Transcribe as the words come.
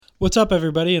What's up,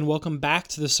 everybody, and welcome back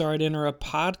to the Sorry to Interrupt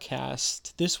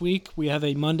podcast. This week, we have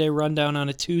a Monday rundown on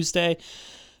a Tuesday.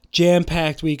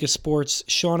 Jam-packed week of sports.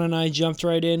 Sean and I jumped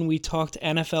right in. We talked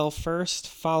NFL first.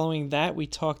 Following that, we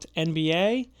talked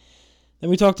NBA. Then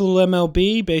we talked a little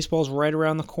MLB. Baseball's right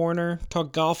around the corner.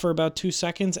 Talked golf for about 2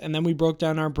 seconds, and then we broke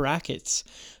down our brackets.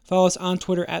 Follow us on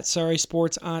Twitter at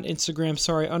SorrySports, on Instagram,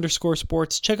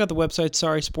 Sorry_sports. Check out the website,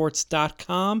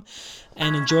 SorrySports.com,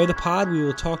 and enjoy the pod. We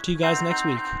will talk to you guys next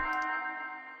week.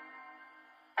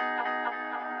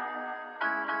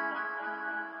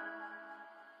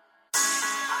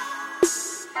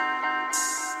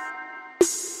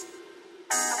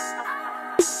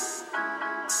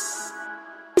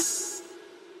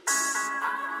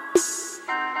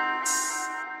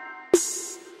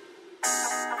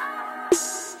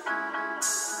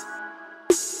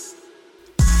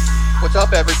 What's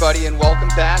up, everybody, and welcome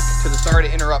back to the Sorry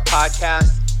to Interrupt podcast.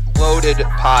 Loaded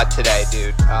pod today,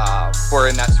 dude. We're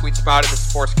in that sweet spot of the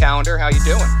sports calendar. How you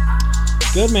doing?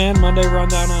 Good, man. Monday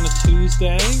rundown on a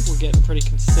Tuesday. We're getting pretty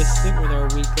consistent with our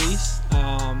weeklies.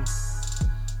 I'm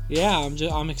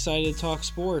excited to talk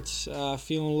sports.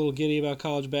 Feeling a little giddy about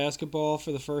college basketball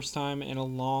for the first time in a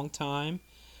long time.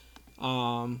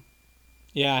 I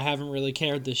haven't really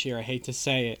cared this year. I hate to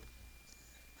say it.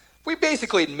 We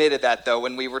basically admitted that, though,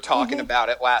 when we were talking about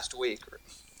it last week.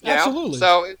 Absolutely.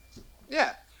 So,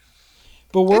 yeah.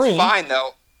 But we're it's in. Fine,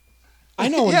 though. I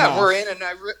know. Yeah, we're in, and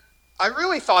I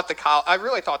really thought the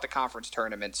conference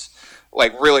tournaments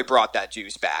really brought that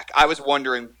juice back. I was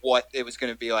wondering what it was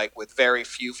going to be like with very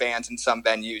few fans in some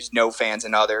venues, no fans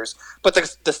in others. But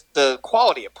the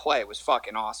quality of play was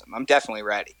fucking awesome. I'm definitely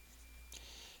ready.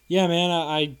 Yeah,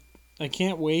 man. I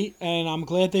can't wait, and I'm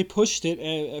glad they pushed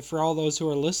it for all those who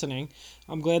are listening.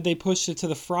 I'm glad they pushed it to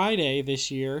the Friday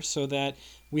this year so that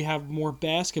we have more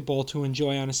basketball to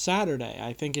enjoy on a Saturday.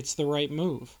 I think it's the right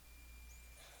move.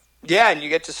 Yeah, and you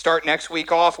get to start next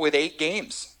week off with 8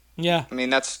 games. Yeah. I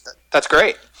mean, that's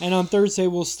great. And on Thursday,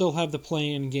 we'll still have the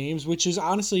play-in games, which is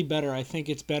honestly better. I think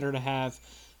it's better to have,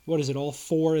 all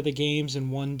 4 of the games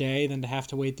in one day than to have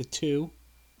to wait the 2.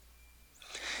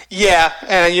 Yeah,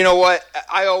 and you know what?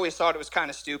 I always thought it was kind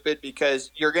of stupid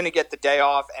because you're going to get the day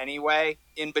off anyway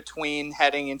in between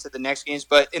heading into the next games.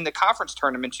 But in the conference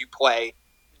tournaments, you play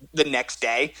the next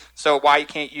day. So why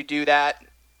can't you do that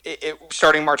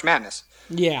starting March Madness?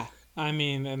 Yeah, I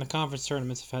mean, and the conference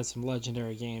tournaments have had some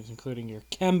legendary games, including your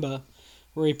Kemba,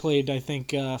 where he played, I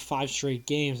think, 5 straight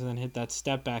games and then hit that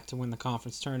step back to win the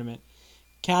conference tournament,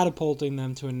 catapulting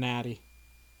them to a natty.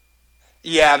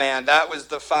 Yeah, man, that was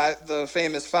the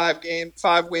famous 5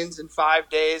 wins in 5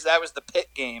 days. That was the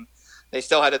Pitt game. They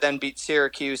still had to then beat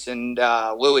Syracuse and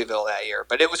Louisville that year,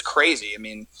 but it was crazy. I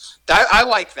mean, I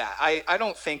like that. I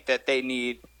don't think that they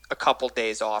need a couple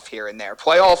days off here and there.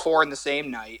 Play all 4 in the same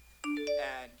night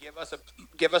and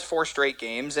give us 4 straight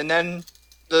games, and then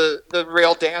the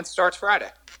real dance starts Friday.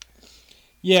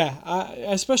 Yeah,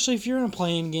 especially if you're in a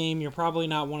play-in game, you're probably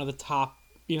not one of the top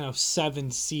 7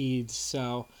 seeds.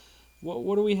 So.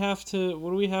 What do we have to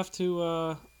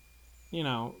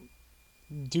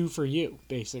do for you,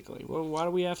 basically? Why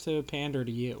do we have to pander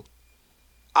to you?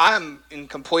 I'm in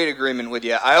complete agreement with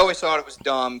you. I always thought it was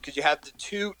dumb because you had the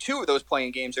two of those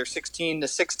playing games are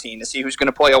 16-16 to see who's going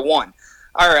to play a 1.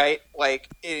 All right, like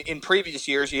in previous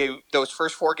years, those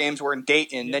first 4 games were in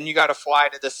Dayton. Yeah. Then you got to fly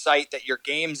to the site that your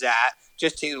game's at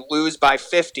just to lose by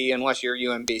 50 unless you're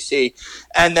UMBC,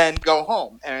 and then go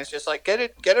home. And it's just like get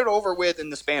it over with in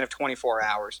the span of 24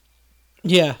 hours.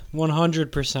 Yeah,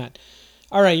 100%.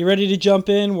 All right, you ready to jump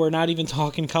in? We're not even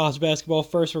talking college basketball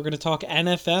first. We're going to talk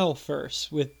NFL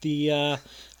first with the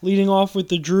leading off with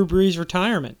the Drew Brees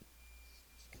retirement.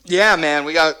 Yeah, man,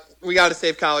 we got to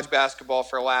save college basketball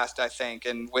for last, I think,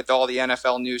 and with all the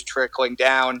NFL news trickling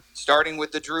down, starting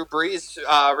with the Drew Brees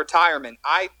retirement.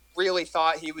 I really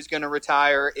thought he was going to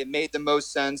retire. It made the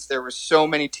most sense. There were so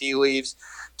many tea leaves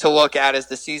to look at as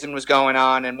the season was going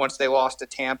on, and once they lost to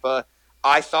Tampa,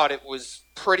 I thought it was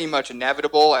pretty much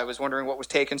inevitable. I was wondering what was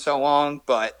taking so long,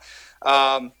 but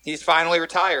he's finally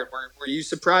retired. Were you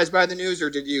surprised by the news, or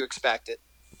did you expect it?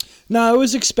 No, it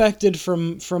was expected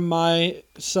from my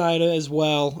side as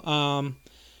well. I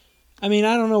mean,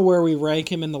 I don't know where we rank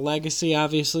him in the legacy.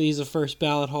 Obviously, he's a first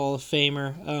ballot Hall of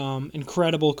Famer.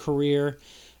 Incredible career.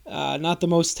 Not the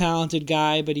most talented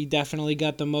guy, but he definitely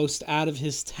got the most out of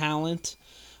his talent.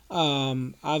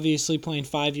 Obviously, playing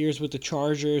 5 years with the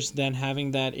Chargers, then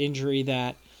having that injury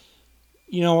that,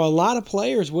 a lot of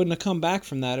players wouldn't have come back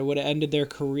from that. It would have ended their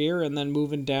career, and then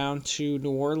moving down to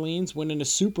New Orleans, winning a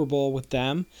Super Bowl with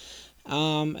them.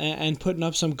 And putting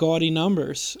up some gaudy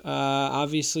numbers.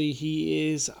 Obviously,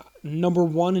 he is number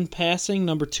 1 in passing,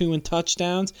 number 2 in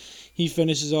touchdowns. He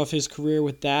finishes off his career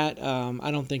with that.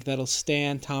 I don't think that'll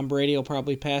stand. Tom Brady will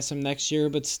probably pass him next year,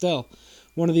 but still,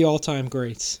 one of the all-time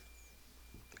greats.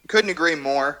 Couldn't agree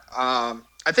more.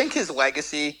 I think his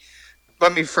legacy,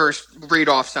 let me first read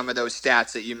off some of those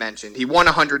stats that you mentioned. He won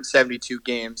 172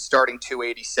 games, starting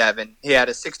 287. He had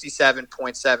a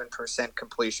 67.7%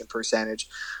 completion percentage,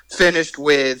 finished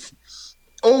with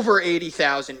over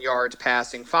 80,000 yards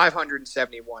passing,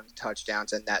 571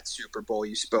 touchdowns, and that Super Bowl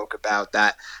you spoke about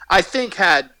that I think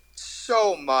had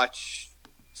so much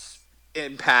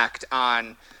impact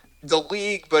on the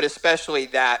league, but especially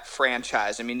that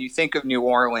franchise. I mean, you think of New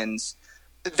Orleans,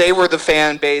 they were the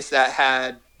fan base that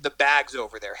had the bags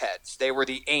over their heads. They were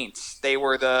the Aints. They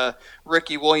were the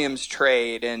Ricky Williams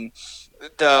trade and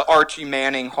the Archie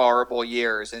Manning horrible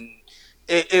years. And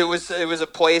it was a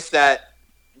place that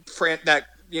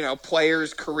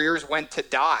players' careers went to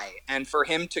die. And for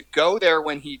him to go there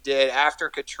when he did after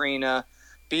Katrina,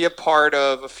 be a part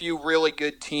of a few really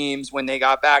good teams when they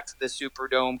got back to the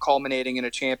Superdome, culminating in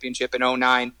a championship in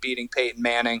 2009, beating Peyton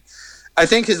Manning. I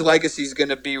think his legacy is going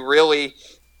to be really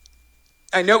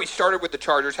 – I know he started with the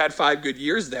Chargers, had 5 good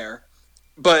years there,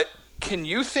 but can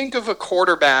you think of a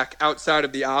quarterback outside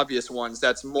of the obvious ones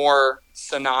that's more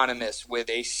synonymous with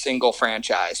a single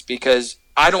franchise? Because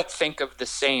I don't think of the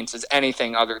Saints as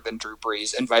anything other than Drew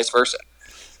Brees and vice versa.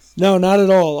 No, not at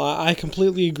all. I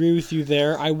completely agree with you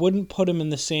there. I wouldn't put him in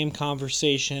the same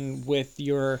conversation with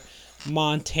your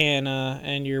Montana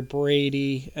and your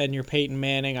Brady and your Peyton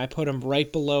Manning. I put him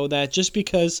right below that just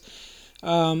because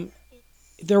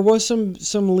there was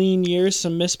some lean years,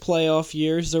 some missed playoff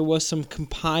years. There was some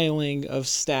compiling of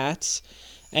stats,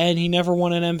 and he never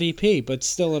won an MVP, but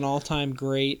still an all-time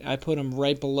great. I put him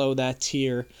right below that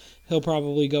tier. He'll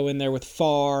probably go in there with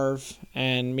Favre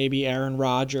and maybe Aaron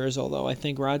Rodgers, although I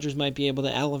think Rodgers might be able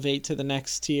to elevate to the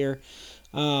next tier.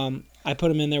 I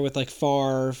put him in there with like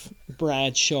Favre,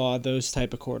 Bradshaw, those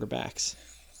type of quarterbacks.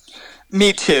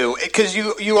 Me too, because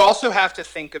you also have to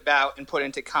think about and put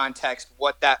into context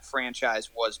what that franchise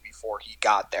was before he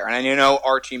got there. And I know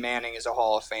Archie Manning is a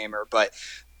Hall of Famer, but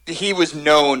he was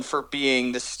known for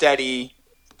being the steady,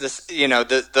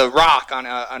 the rock on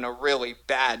a really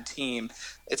bad team.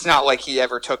 It's not like he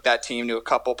ever took that team to a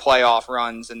couple playoff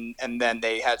runs and then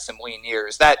they had some lean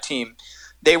years. That team,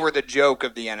 they were the joke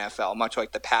of the NFL, much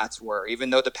like the Pats were, even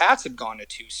though the Pats had gone to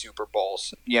 2 Super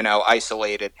Bowls,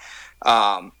 isolated.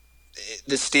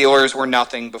 The Steelers were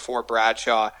nothing before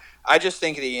Bradshaw. I just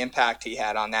think of the impact he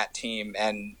had on that team,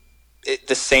 and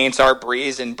the Saints are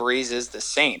Brees, and Brees is the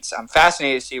Saints. I'm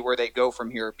fascinated to see where they go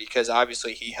from here because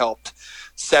obviously he helped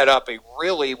set up a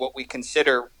really what we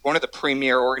consider one of the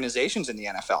premier organizations in the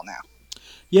NFL now.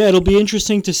 Yeah, it'll be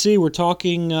interesting to see. We're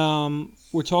talking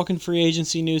free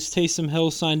agency news. Taysom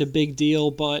Hill signed a big deal,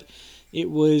 but it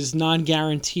was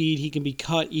non-guaranteed. He can be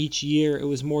cut each year. It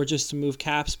was more just to move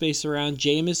cap space around.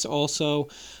 Jameis also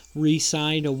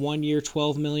re-signed a 1-year,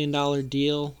 $12 million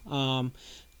deal.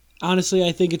 Honestly,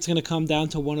 I think it's going to come down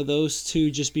to one of those two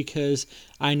just because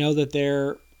I know that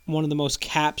they're one of the most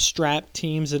cap-strapped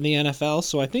teams in the NFL,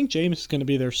 so I think Jameis is going to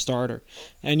be their starter.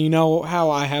 And you know how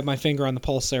I have my finger on the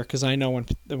pulse there because I know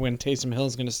when Taysom Hill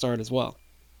is going to start as well.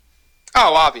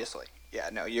 Oh, obviously. Yeah,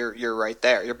 no, you're right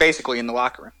there. You're basically in the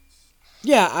locker room.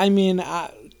 Yeah, I mean,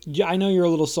 I know you're a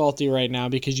little salty right now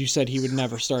because you said he would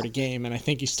never start a game, and I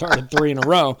think he started 3 in a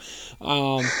row.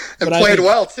 And played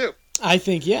well, too. I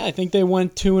think they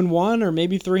went 2-1 or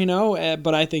maybe 3-0,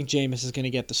 but I think Jameis is going to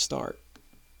get the start.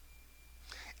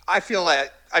 I feel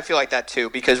like that too,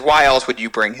 because why else would you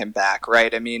bring him back,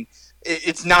 right? I mean,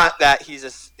 it's not that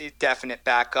he's a definite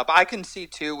backup. I can see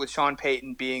too with Sean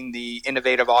Payton being the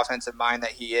innovative offensive mind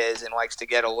that he is and likes to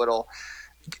get a little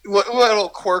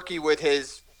quirky with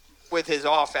his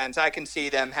offense. I can see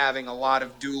them having a lot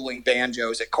of dueling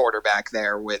banjos at quarterback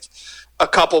there with a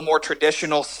couple more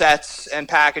traditional sets and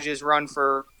packages run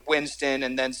for Winston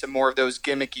and then some more of those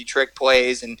gimmicky trick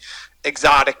plays and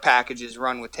exotic packages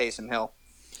run with Taysom Hill.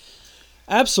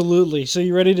 Absolutely. So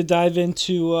you ready to dive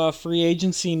into free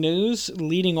agency news,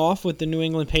 leading off with the New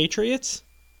England Patriots?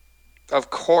 Of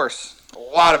course. A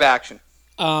lot of action.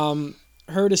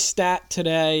 Heard a stat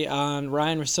today on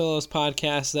Ryan Russillo's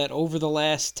podcast that over the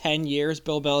last 10 years,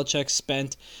 Bill Belichick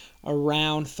spent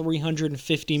around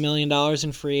 $350 million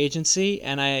in free agency,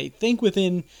 and I think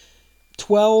within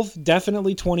 12,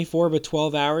 definitely 24, but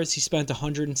 12 hours, he spent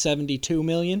 $172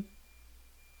 million.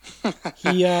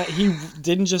 He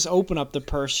didn't just open up the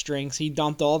purse strings. He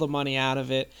dumped all the money out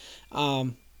of it.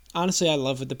 Honestly, I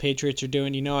love what the Patriots are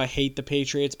doing. You know I hate the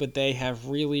Patriots, but they have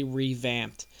really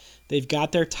revamped They've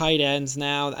got their tight ends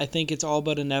now. I think it's all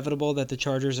but inevitable that the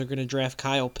Chargers are going to draft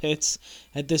Kyle Pitts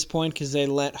at this point because they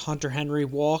let Hunter Henry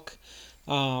walk.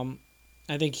 I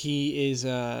think he is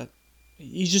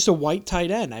he's just a white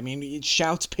tight end. I mean, it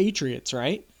shouts Patriots,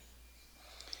 right?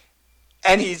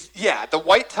 And the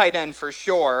white tight end for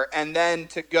sure. And then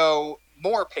to go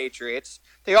more Patriots,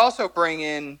 they also bring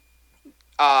in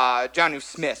Jonnu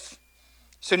Smith.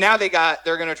 So now they're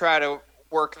going to try to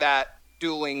work that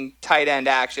dueling tight end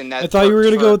action. I thought you were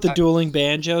going to go with the dueling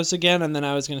banjos again, and then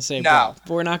I was going to say, no,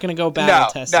 we're not going to go battle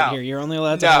tested here. You're only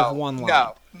allowed to have one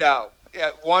line.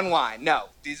 One line. No,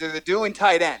 these are the dueling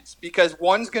tight ends because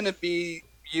one's going to be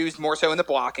used more so in the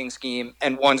blocking scheme,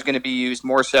 and one's going to be used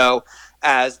more so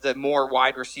as the more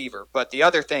wide receiver. But the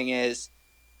other thing is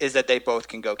that they both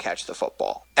can go catch the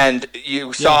football. And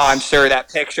you saw, I'm sure, that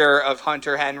picture of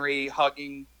Hunter Henry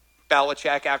hugging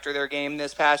Belichick after their game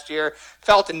this past year.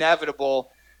 Felt inevitable.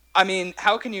 I mean,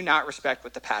 how can you not respect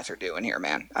what the Pats are doing here,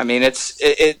 man? I mean,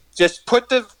 it just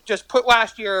put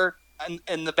last year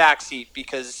in the back seat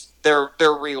because they're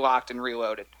relocked and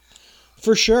reloaded.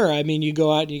 For sure. I mean, you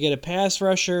go out and you get a pass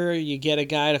rusher, you get a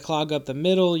guy to clog up the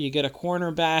middle, you get a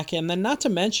cornerback, and then not to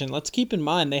mention, let's keep in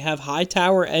mind, they have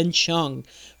Hightower and Chung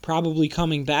probably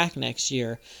coming back next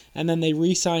year. And then they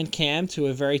re-signed Cam to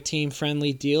a very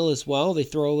team-friendly deal as well. They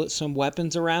throw some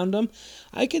weapons around them.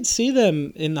 I could see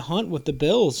them in the hunt with the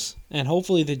Bills and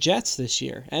hopefully the Jets this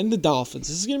year and the Dolphins.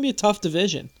 This is going to be a tough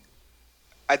division.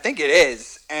 I think it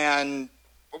is, and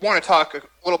I want to talk a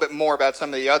little bit more about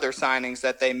some of the other signings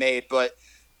that they made, but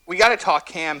we got to talk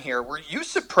Cam here. Were you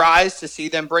surprised to see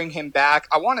them bring him back?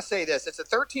 I want to say this. It's a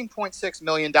 $13.6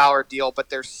 million deal, but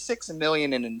there's $6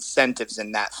 million in incentives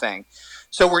in that thing.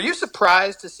 So were you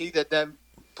surprised to see them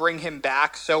bring him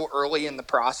back so early in the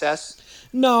process?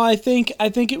 No, I think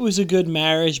it was a good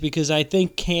marriage because I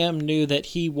think Cam knew that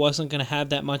he wasn't going to have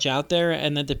that much out there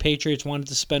and that the Patriots wanted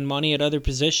to spend money at other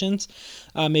positions.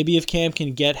 Maybe if Cam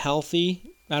can get healthy,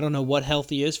 I don't know what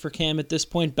healthy is for Cam at this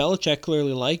point. Belichick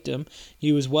clearly liked him.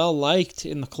 He was well liked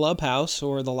in the clubhouse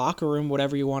or the locker room,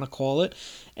 whatever you want to call it.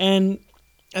 And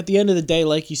at the end of the day,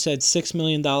 like you said, $6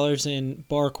 million in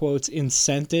bar quotes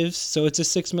incentives. So it's a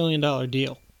 $6 million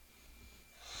deal.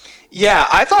 Yeah,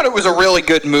 I thought it was a really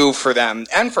good move for them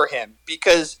and for him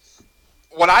because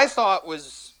what I thought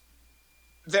was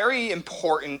very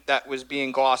important that was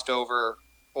being glossed over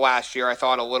last year, I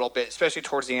thought a little bit, especially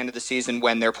towards the end of the season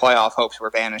when their playoff hopes were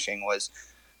vanishing, was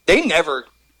they never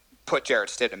put Jarrett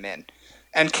Stidham in.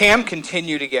 And Cam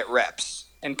continued to get reps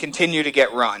and continue to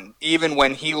get run, even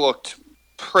when he looked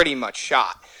pretty much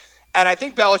shot. And I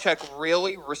think Belichick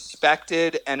really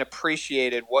respected and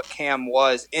appreciated what Cam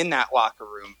was in that locker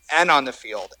room and on the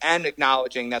field, and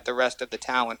acknowledging that the rest of the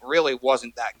talent really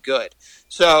wasn't that good.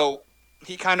 So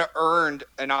he kind of earned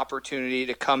an opportunity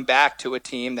to come back to a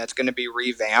team that's going to be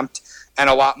revamped and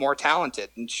a lot more talented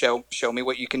and show me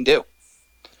what you can do.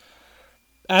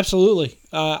 Absolutely.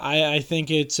 I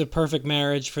think it's a perfect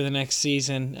marriage for the next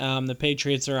season. The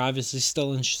Patriots are obviously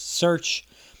still in search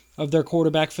of their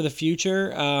quarterback for the future.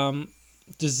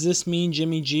 Does this mean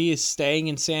Jimmy G is staying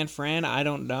in San Fran? I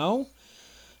don't know.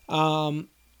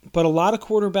 But a lot of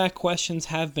quarterback questions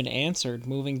have been answered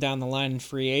moving down the line in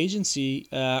free agency.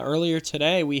 Earlier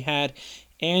today, we had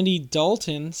Andy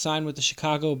Dalton sign with the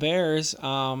Chicago Bears.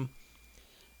 I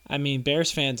mean,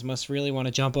 Bears fans must really want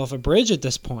to jump off a bridge at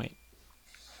this point.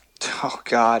 Oh,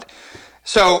 God.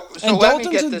 So let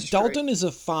me get this straight. Dalton is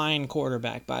a fine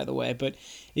quarterback, by the way, but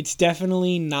it's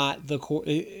definitely not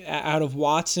out of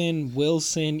Watson,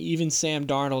 Wilson, even Sam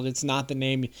Darnold, it's not the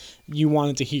name you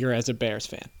wanted to hear as a Bears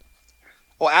fan.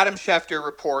 Well, Adam Schefter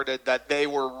reported that they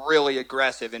were really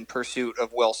aggressive in pursuit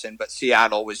of Wilson, but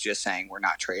Seattle was just saying we're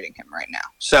not trading him right now.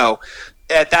 So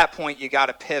at that point, you got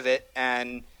to pivot,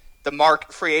 and the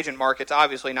free agent market's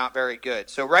obviously not very good.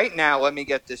 So right now, let me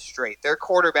get this straight. Their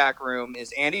quarterback room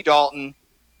is Andy Dalton,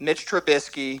 Mitch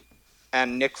Trubisky,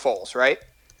 and Nick Foles, right?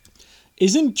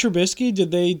 Isn't Trubisky,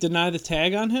 did they deny the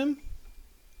tag on him?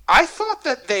 I thought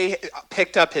that they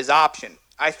picked up his option.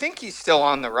 I think he's still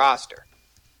on the roster.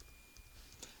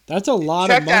 That's a lot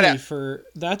of money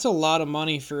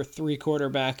for three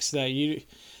quarterbacks that you.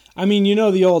 I mean, you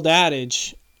know the old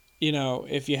adage,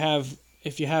 if you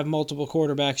have multiple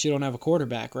quarterbacks, you don't have a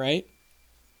quarterback, right?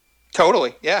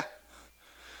 Totally, yeah.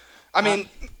 I mean,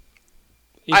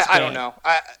 I don't know.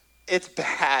 It's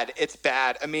bad. It's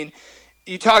bad. I mean,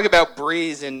 you talk about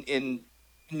Breeze in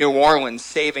New Orleans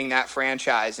saving that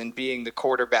franchise and being the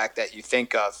quarterback that you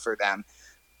think of for them.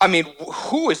 I mean,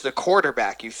 who is the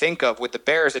quarterback you think of with the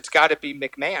Bears? It's got to be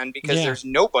McMahon because there's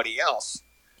nobody else.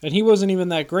 And he wasn't even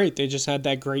that great. They just had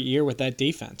that great year with that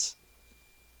defense.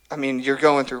 I mean, you're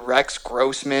going through Rex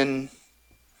Grossman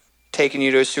taking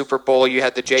you to a Super Bowl. You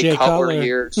had the Jay Cutler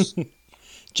years.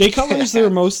 Jay Cutler is their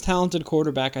most talented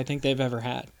quarterback I think they've ever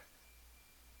had.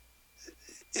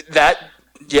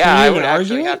 I would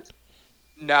actually have.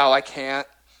 No, I can't.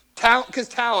 Talent, because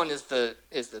talent is the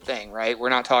thing, right? We're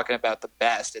not talking about the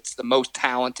best. It's the most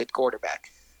talented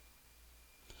quarterback.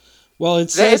 Well,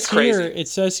 it says here. It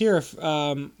says here.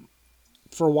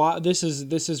 This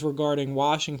is regarding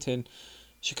Washington.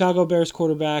 Chicago Bears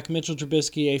quarterback Mitchell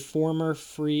Trubisky, a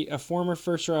former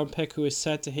first round pick who is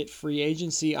set to hit free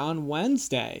agency on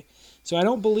Wednesday. So I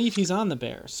don't believe he's on the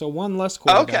Bears. So one less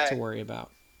quarterback to worry about.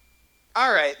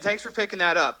 All right, thanks for picking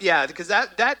that up. Yeah, because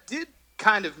that did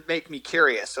kind of make me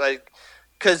curious. Like,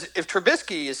 because if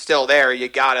Trubisky is still there, you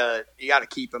gotta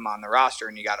keep him on the roster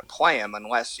and you gotta play him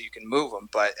unless you can move him.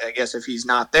 But I guess if he's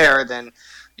not there, then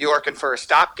you're looking for a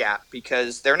stopgap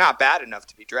because they're not bad enough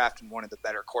to be drafting one of the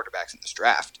better quarterbacks in this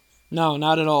draft. No,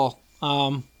 not at all.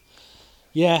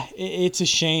 It's a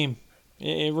shame.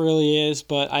 It really is.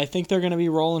 But I think they're going to be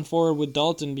rolling forward with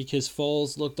Dalton because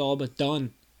Foles looked all but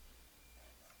done.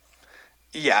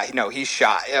 Yeah, he's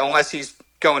shot. Unless he's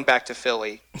going back to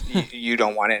Philly, you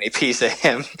don't want any piece of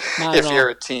him if you're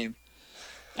a team.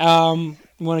 Want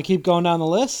to keep going down the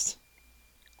list?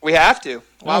 We have to.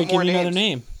 All right, give me another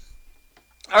name.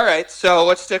 All right, so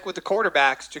let's stick with the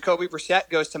quarterbacks. Jacoby Brissett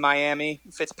goes to Miami.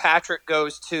 Fitzpatrick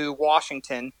goes to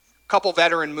Washington. A couple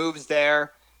veteran moves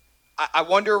there. I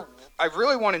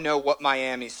really want to know what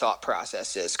Miami's thought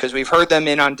process is because we've heard them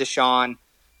in on Deshaun.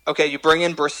 Okay, you bring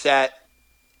in Brissett.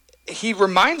 He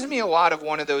reminds me a lot of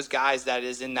one of those guys that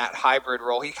is in that hybrid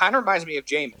role. He kind of reminds me of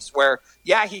Jameis, where,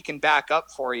 yeah, he can back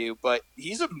up for you, but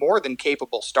he's a more than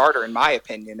capable starter, in my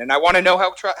opinion. And I want to know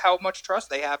how much trust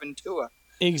they have in Tua.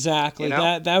 Exactly.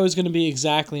 That was going to be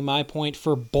exactly my point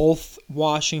for both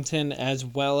Washington as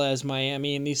well as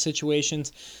Miami in these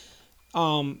situations.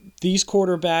 These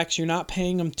quarterbacks, you're not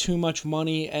paying them too much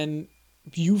money, and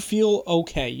you feel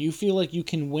okay. You feel like you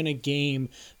can win a game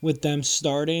with them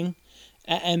starting.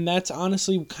 And that's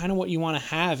honestly kind of what you want to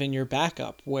have in your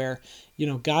backup where,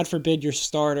 God forbid your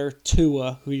starter,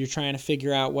 Tua, who you're trying to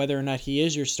figure out whether or not he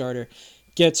is your starter,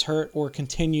 gets hurt or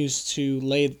continues to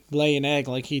lay an egg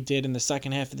like he did in the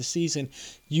second half of the season,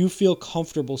 you feel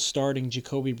comfortable starting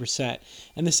Jacoby Brissett.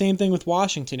 And the same thing with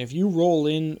Washington. If you roll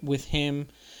in with him,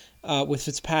 with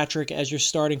Fitzpatrick as your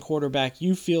starting quarterback,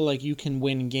 you feel like you can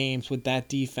win games with that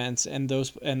defense and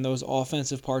those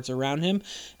offensive parts around him.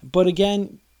 But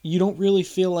again, you don't really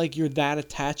feel like you're that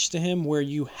attached to him where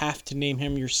you have to name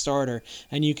him your starter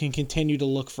and you can continue to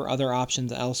look for other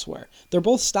options elsewhere. They're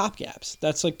both stopgaps.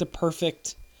 That's like the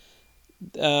perfect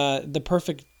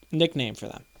nickname for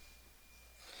them.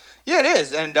 Yeah, it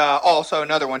is. And also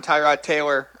another one, Tyrod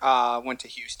Taylor went to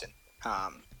Houston.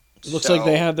 Looks like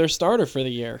they have their starter for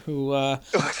the year, who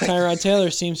Tyrod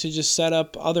Taylor seems to just set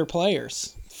up other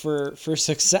players for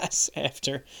success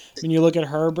after. When you look at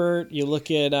Herbert, you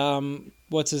look at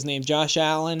what's his name, Josh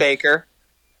Allen, Baker.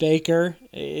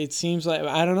 It seems like,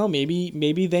 I don't know,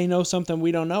 maybe they know something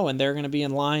we don't know, and they're going to be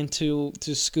in line to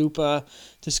scoop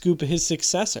his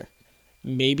successor.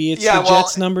 Maybe it's the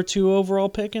Jets' number 2 overall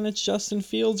pick, and it's Justin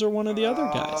Fields or one of the other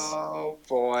guys. Oh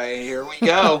boy, here we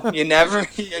go. You never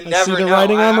see the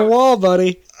writing on the wall,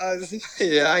 buddy.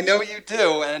 Yeah, I know you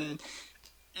do, and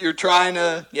you're trying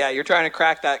to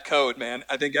crack that code, man.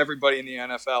 I think everybody in the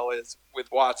NFL is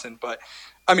with Watson, but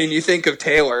I mean, you think of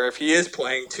Taylor, if he is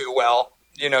playing too well,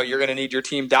 you're going to need your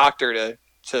team doctor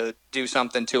to do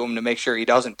something to him to make sure he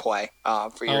doesn't play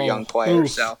for your young player.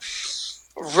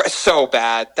 So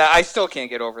bad that I still can't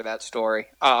get over that story.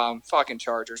 Fucking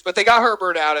Chargers, but they got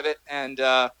Herbert out of it, and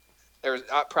there's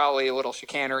probably a little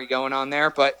chicanery going on there.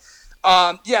 But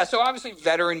so obviously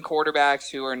veteran quarterbacks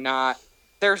who are not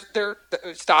they're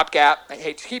stopgap. I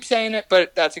hate to keep saying it,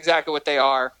 but that's exactly what they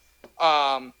are.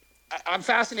 I'm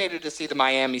fascinated to see the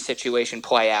Miami situation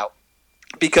play out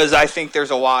because I think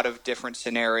there's a lot of different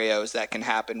scenarios that can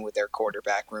happen with their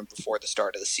quarterback room before the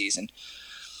start of the season.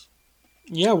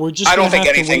 Yeah, I don't think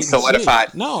anything's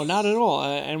solidified. No, not at all.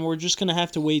 And we're just going to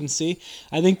have to wait and see.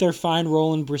 I think they're fine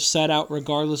rolling Brissett out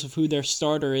regardless of who their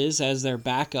starter is as their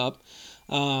backup.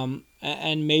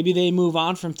 And maybe they move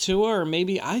on from Tua, or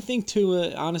maybe I think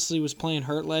Tua honestly was playing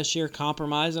hurt last year,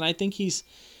 compromised, and I think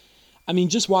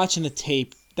just watching the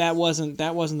tape, that wasn't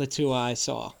the Tua I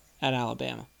saw at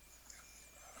Alabama.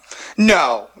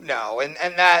 No, and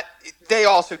that they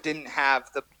also didn't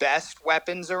have the best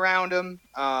weapons around him,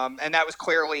 and that was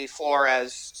clearly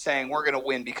Flores saying we're going to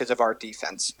win because of our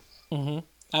defense. Mm-hmm.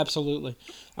 Absolutely.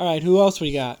 All right, who else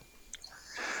we got?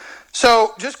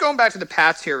 So just going back to the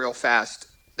Pats here real fast,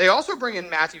 they also bring in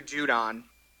Matthew Judon,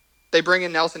 They bring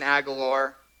in Nelson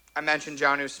Aguilar. I mentioned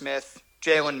Jonnu Smith,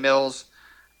 Jalen Mills.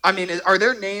 I mean, are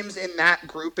there names in that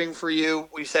grouping for you?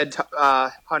 We said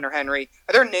Hunter Henry.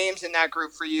 Are there names in that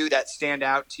group for you that stand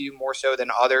out to you more so than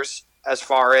others as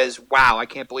far as, wow, I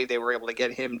can't believe they were able to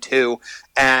get him too,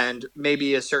 and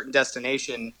maybe a certain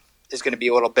destination is going to be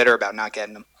a little bitter about not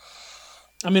getting him?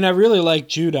 I mean, I really like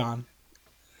Judon.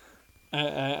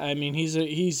 I mean,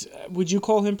 he's. Would you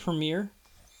call him premier?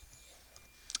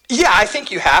 Yeah, I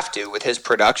think you have to with his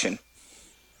production.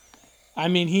 I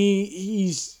mean,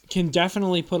 he's can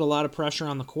definitely put a lot of pressure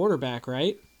on the quarterback,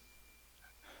 right?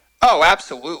 Oh,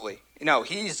 absolutely.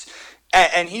 He's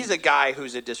a guy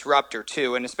who's a disruptor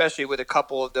too, and especially with a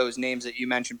couple of those names that you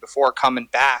mentioned before coming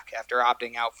back after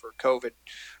opting out for COVID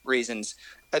reasons.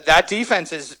 That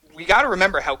defense we got to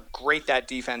remember how great that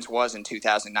defense was in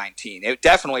 2019. It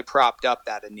definitely propped up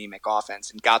that anemic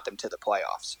offense and got them to the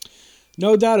playoffs.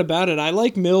 No doubt about it. I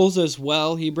like Mills as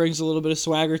well. He brings a little bit of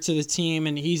swagger to the team,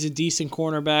 and he's a decent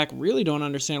cornerback. Really don't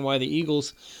understand why the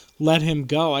Eagles let him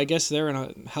go. I guess they're in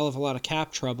a hell of a lot of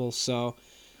cap trouble, so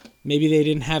maybe they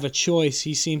didn't have a choice.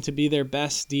 He seemed to be their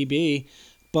best DB.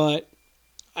 But,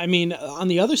 I mean, on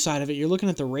the other side of it, you're looking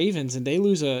at the Ravens, and they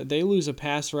lose a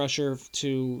pass rusher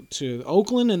to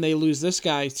Oakland, and they lose this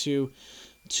guy to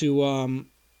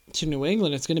New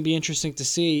England. It's going to be interesting to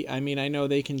see. I mean, I know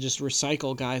they can just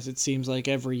recycle guys, it seems like,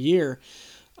 every year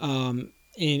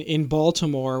in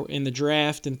Baltimore in the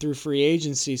draft and through free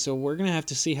agency. So we're going to have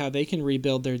to see how they can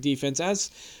rebuild their defense.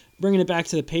 As bringing it back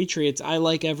to the Patriots, I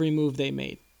like every move they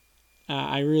made.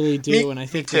 I really do, and I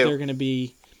think that they're going to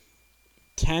be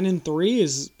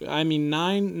 10-3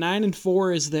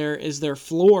 9-4 is their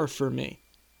floor for me.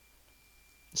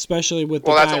 Especially with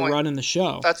the guy running the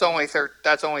show. That's only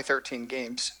 13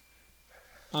 games.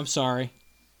 I'm sorry.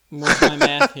 What's my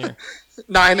math here?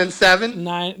 9-7.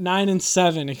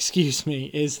 9-7. Excuse me.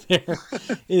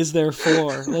 Is their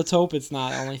floor? Let's hope it's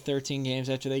not only 13 games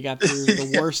after they got through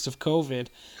the worst of COVID.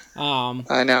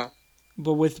 I know.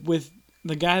 But with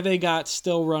the guy they got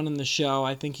still running the show,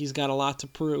 I think he's got a lot to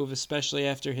prove, especially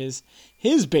after his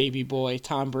baby boy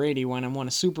Tom Brady went and won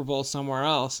a Super Bowl somewhere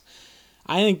else.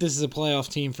 I think this is a playoff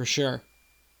team for sure.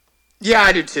 Yeah,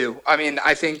 I do too. I mean,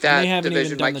 I think that they haven't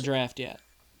even done the draft yet.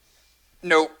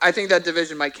 No, I think that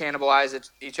division might cannibalize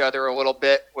each other a little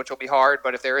bit, which will be hard.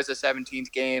 But if there is a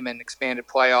 17th game and expanded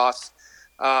playoffs,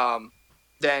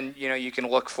 then you can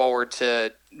look forward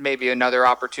to maybe another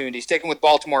opportunity. Sticking with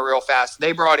Baltimore real fast,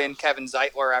 they brought in Kevin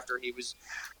Zeitler after he was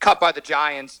cut by the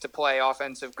Giants to play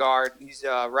offensive guard. He's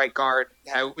a right guard.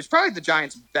 He was probably the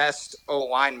Giants' best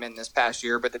O-lineman this past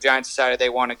year, but the Giants decided they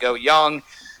want to go young,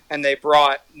 and they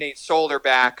brought Nate Solder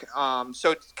back.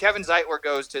 So Kevin Zeitler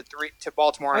goes to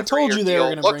Baltimore. I told you they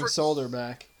were going to bring Solder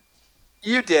back.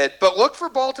 You did, but look for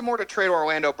Baltimore to trade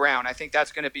Orlando Brown. I think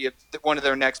that's going to be one of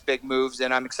their next big moves,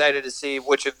 and I'm excited to see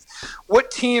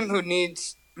what team who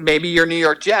needs maybe your New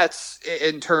York Jets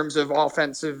in terms of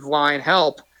offensive line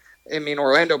help. I mean,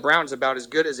 Orlando Brown's about as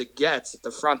good as it gets at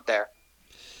the front there.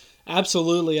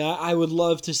 Absolutely. I would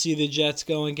love to see the Jets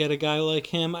go and get a guy like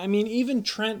him. I mean, even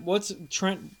Trent, is it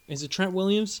Trent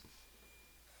Williams?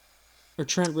 Or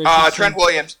Trent Richardson? Trent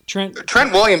Williams.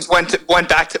 Trent Williams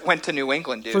went to New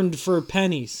England, dude. For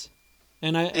pennies.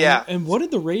 And what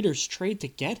did the Raiders trade to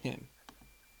get him?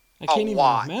 I can't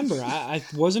even remember. I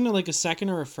wasn't it like a second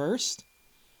or a first?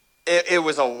 It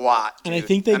was a lot, dude. And I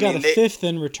think they got a fifth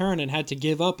in return and had to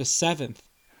give up a seventh.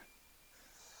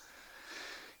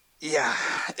 Yeah,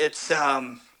 it's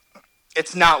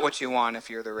not what you want if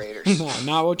you're the Raiders. No,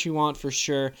 not what you want for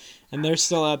sure. And they're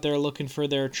still out there looking for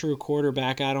their true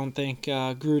quarterback. I don't think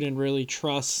Gruden really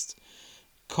trusts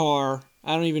Carr.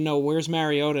 I don't even know. Where's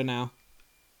Mariota now?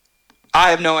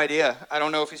 I have no idea. I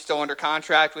don't know if he's still under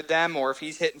contract with them or if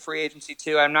he's hitting free agency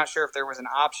too. I'm not sure if there was an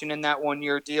option in that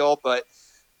 1-year deal, but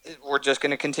we're just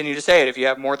going to continue to say it. If you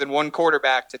have more than one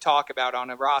quarterback to talk about on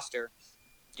a roster,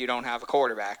 you don't have a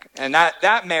quarterback. And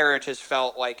that marriage has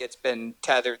felt like it's been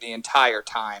tethered the entire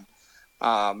time.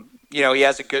 Carr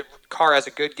has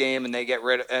a good game and they get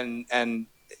rid of, and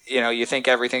you think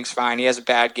everything's fine. He has a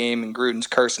bad game and Gruden's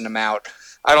cursing him out.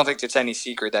 I don't think it's any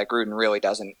secret that Gruden really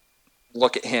doesn't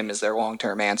look at him as their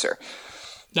long-term answer.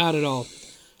 Not at all.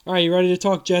 All right, you ready to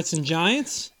talk Jets and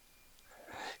Giants?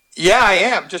 Yeah, I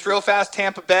am. Just real fast,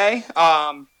 Tampa Bay.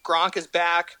 Gronk is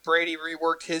back. Brady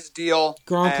reworked his deal.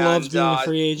 Gronk loves being a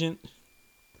free agent.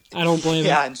 I don't blame him.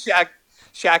 Yeah, and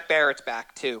Shaq Barrett's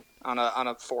back too on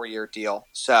a 4-year deal.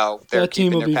 So that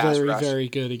team will be very, very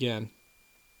good again.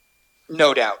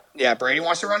 No doubt. Yeah, Brady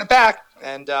wants to run it back,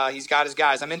 and he's got his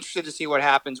guys. I'm interested to see what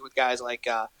happens with guys like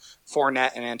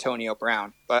Fournette and Antonio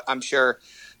Brown. But I'm sure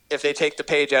if they take the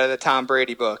page out of the Tom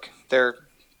Brady book,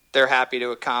 they're happy to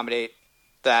accommodate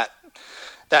that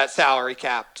salary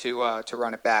cap to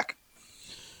run it back.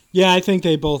 Yeah, I think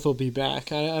they both will be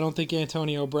back. I don't think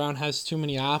Antonio Brown has too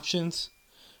many options.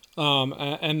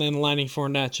 And then Lenny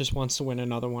Fournette just wants to win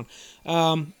another one.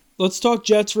 Let's talk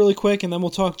Jets really quick, and then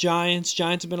we'll talk Giants.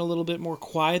 Giants have been a little bit more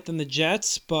quiet than the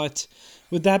Jets, but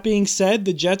with that being said,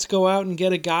 the Jets go out and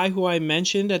get a guy who I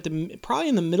mentioned probably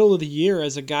in the middle of the year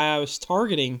as a guy I was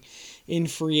targeting in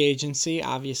free agency.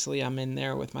 Obviously, I'm in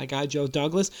there with my guy Joe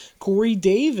Douglas. Corey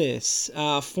Davis,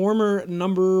 former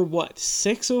number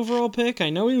 6 overall pick. I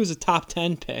know he was a top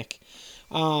 10 pick.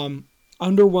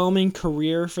 Underwhelming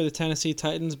career for the Tennessee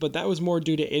Titans, but that was more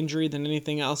due to injury than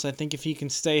anything else. I think if he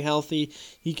can stay healthy,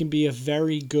 he can be a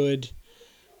very good,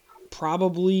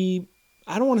 probably,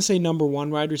 I don't want to say number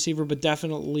 1 wide receiver, but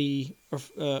definitely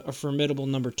a formidable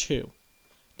number 2.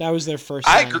 That was their first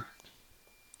signing.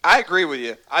 I agree with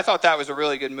you. I thought that was a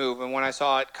really good move, and when I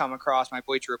saw it come across my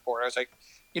Bleacher Report, I was like,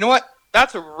 you know what?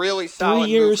 That's a really solid 3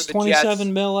 years, move for the 27 Jets.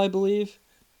 mil, I believe.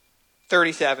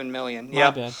 37 million. Yeah.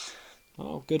 Bad.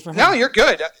 Oh, good for him. No, you're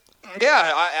good.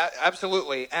 Yeah,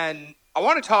 absolutely. And I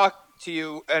want to talk to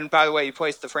you. And by the way, you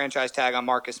placed the franchise tag on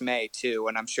Marcus May too,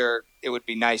 and I'm sure it would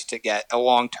be nice to get a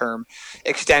long-term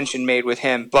extension made with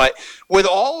him. But with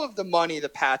all of the money the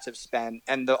Pats have spent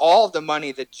and all of the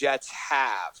money the Jets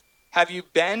have you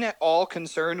been at all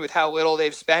concerned with how little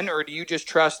they've spent, or do you just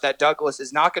trust that Douglas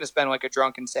is not going to spend like a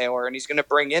drunken sailor and he's going to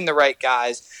bring in the right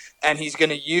guys and he's going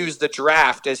to use the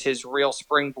draft as his real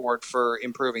springboard for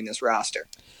improving this roster?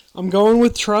 I'm going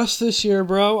with trust this year,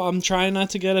 bro. I'm trying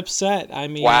not to get upset. I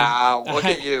mean, wow, look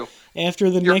at you. After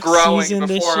the You're next growing season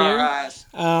this before year, our eyes.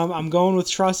 I'm going with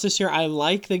trust this year. I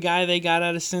like the guy they got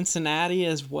out of Cincinnati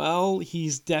as well.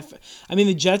 He's I mean,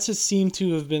 the Jets seem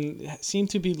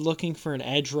to be looking for an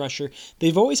edge rusher.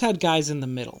 They've always had guys in the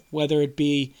middle, whether it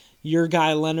be your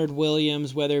guy Leonard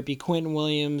Williams, whether it be Quentin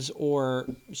Williams or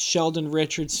Sheldon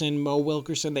Richardson, Mo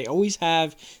Wilkerson. They always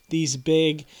have these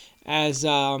big, as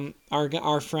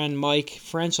our friend Mike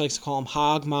French likes to call them,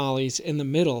 hog mollies in the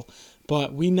middle.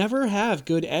 But we never have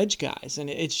good edge guys, and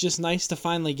it's just nice to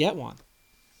finally get one.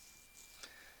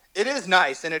 It is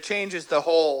nice, and it changes the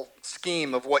whole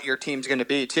scheme of what your team's going to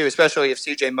be, too, especially if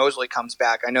C.J. Mosley comes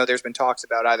back. I know there's been talks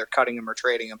about either cutting him or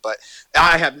trading him, but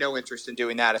I have no interest in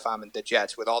doing that if I'm in the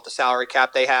Jets. With all the salary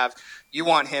cap they have, you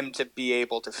want him to be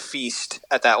able to feast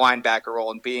at that linebacker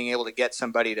role, and being able to get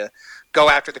somebody to go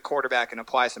after the quarterback and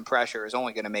apply some pressure is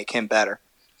only going to make him better.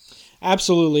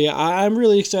 Absolutely. I'm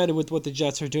really excited with what the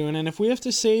Jets are doing. And if we have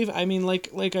to save, I mean,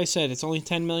 like I said, it's only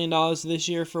 $10 million this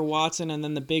year for Watson, and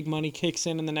then the big money kicks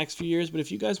in the next few years. But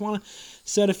if you guys want to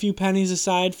set a few pennies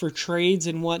aside for trades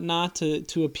and whatnot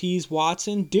to appease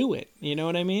Watson, do it. You know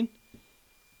what I mean?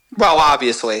 Well,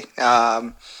 obviously.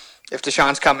 If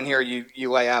Deshaun's coming here,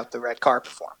 you lay out the red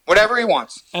carpet for him. Whatever he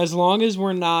wants. As long as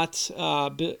we're not...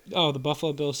 the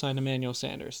Buffalo Bills signed Emmanuel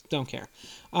Sanders. Don't care.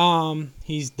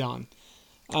 He's done.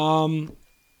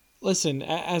 Listen,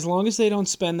 as long as they don't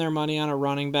spend their money on a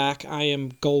running back, I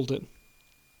am golden.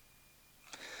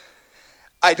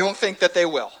 I don't think that they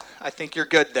will. I think you're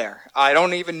good there. I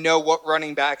don't even know what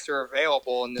running backs are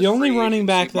available in this. The only running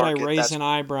back that market. I raised an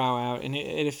eyebrow at, and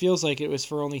it feels like it was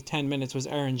for only 10 minutes, was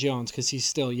Aaron Jones because he's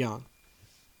still young.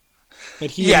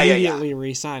 But he immediately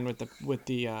re-signed with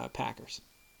the Packers.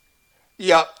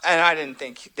 Yep, and I didn't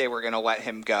think they were going to let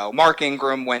him go. Mark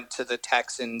Ingram went to the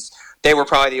Texans. They were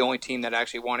probably the only team that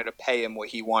actually wanted to pay him what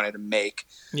he wanted to make.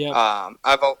 Yeah.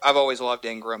 I've always loved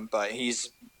Ingram, but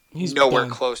he's nowhere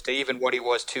close to even what he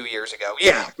was 2 years ago.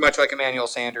 Yeah, much like Emmanuel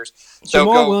Sanders.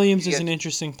 Jamal Williams is an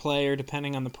interesting player,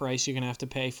 depending on the price you're going to have to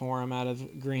pay for him out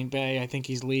of Green Bay. I think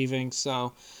he's leaving,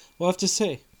 so we'll have to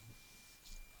see.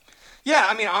 Yeah,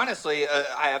 I mean, honestly,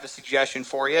 I have a suggestion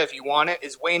for you. If you want it,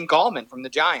 is Wayne Gallman from the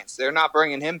Giants. They're not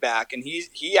bringing him back, and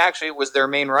he actually was their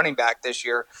main running back this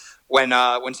year when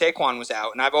Saquon was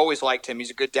out. And I've always liked him. He's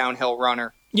a good downhill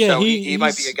runner. Yeah, so he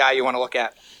might be a guy you want to look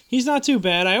at. He's not too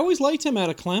bad. I always liked him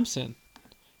out of Clemson.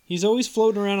 He's always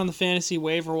floating around on the fantasy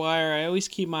waiver wire. I always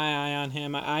keep my eye on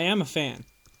him. I am a fan.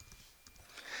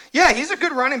 Yeah, he's a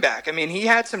good running back. I mean, he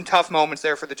had some tough moments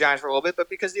there for the Giants for a little bit, but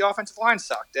because the offensive line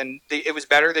sucked. And it was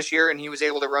better this year, and he was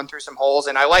able to run through some holes.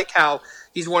 And I like how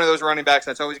he's one of those running backs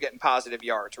that's always getting positive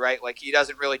yards, right? Like, he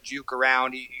doesn't really juke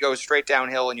around. He goes straight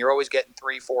downhill, and you're always getting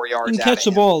 3-4 yards. He can catch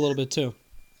the ball a little bit, too.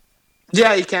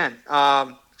 Yeah, he can.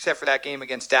 Except for that game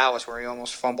against Dallas where he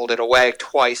almost fumbled it away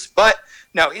twice. But,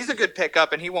 no, he's a good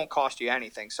pickup, and he won't cost you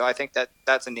anything. So I think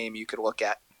that's a name you could look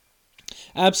at.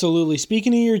 Absolutely.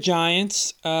 Speaking of your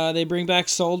Giants, they bring back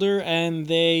Solder, and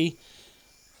they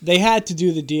had to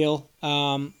do the deal.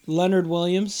 Leonard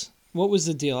Williams What was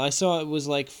the deal? I saw it was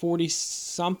like 40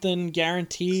 something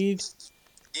guaranteed.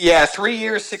 Yeah, 3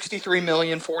 years, 63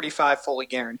 million, 45 fully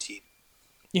guaranteed.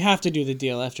 You have to do the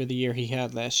deal after the year he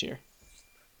had last year.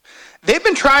 They've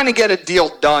been trying to get a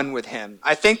deal done with him.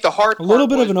 I think the hard part A little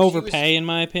bit was of an overpay, in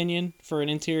my opinion, for an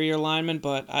interior lineman,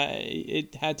 but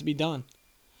it had to be done.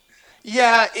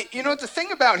 Yeah, the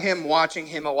thing about him, watching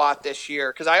him a lot this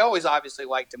year, because I always obviously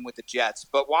liked him with the Jets,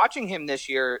 but watching him this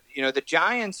year, the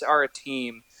Giants are a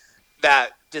team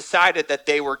that decided that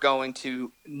they were going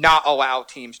to not allow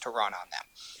teams to run on them.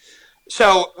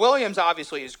 So Williams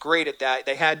obviously is great at that.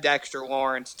 They had Dexter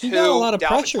Lawrence too. He got a lot of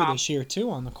pressure this year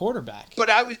too on the quarterback. But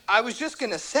I was just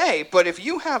gonna say, but if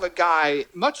you have a guy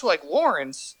much like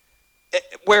Lawrence,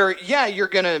 where you're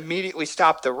gonna immediately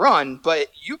stop the run, but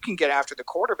you can get after the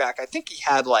quarterback. I think he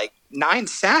had like 9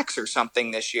 sacks or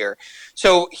something this year.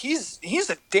 So he's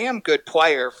a damn good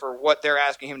player for what they're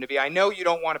asking him to be. I know you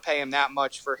don't want to pay him that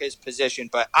much for his position,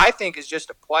 but I think as just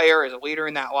a player, as a leader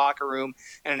in that locker room,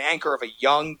 and an anchor of a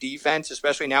young defense,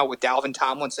 especially now with Dalvin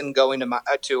Tomlinson going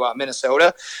to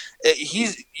Minnesota,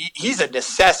 he's a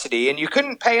necessity. And you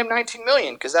couldn't pay him $19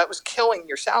 million because that was killing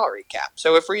your salary cap.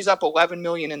 So it frees up $11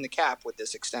 million in the cap with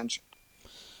this extension.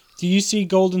 Do you see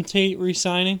Golden Tate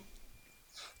re-signing?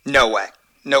 No way.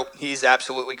 Nope, he's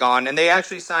absolutely gone. And they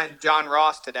actually signed John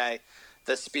Ross today,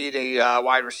 the speedy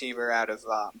wide receiver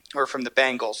from the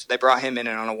Bengals. They brought him in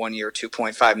on a 1-year,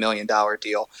 $2.5 million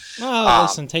deal. Well,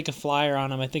 listen, take a flyer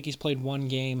on him. I think he's played 1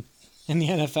 game in the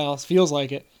NFL. Feels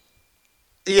like it.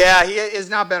 Yeah, he has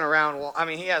not been around. Well, I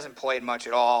mean, he hasn't played much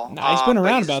at all. No, he's been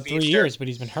around about 3 years, but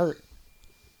he's been hurt.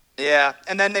 Yeah,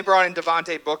 and then they brought in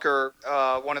Devontae Booker,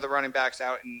 one of the running backs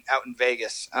out in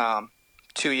Vegas.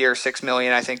 2 years, $6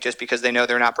 million, I think, just because they know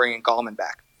they're not bringing Gallman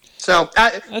back. So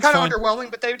kind of underwhelming,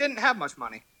 but they didn't have much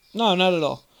money. No, not at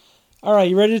all. All right,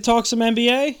 you ready to talk some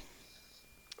NBA?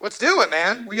 Let's do it,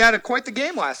 man. We had quite the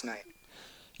game last night.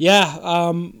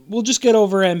 Yeah, we'll just get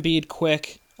over Embiid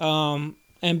quick.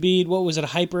 Embiid, what was it, a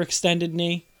hyperextended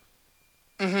knee?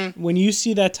 Mm-hmm. When you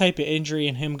see that type of injury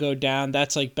and him go down,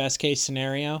 that's like best case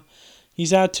scenario.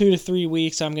 He's out 2 to 3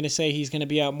 weeks. I'm going to say he's going to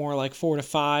be out more like 4 to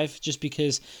 5 just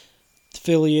because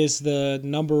Philly is the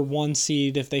number 1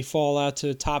 seed. If they fall out to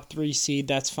the top 3 seed,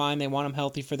 that's fine. They want him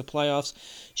healthy for the playoffs.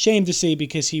 Shame to see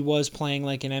because he was playing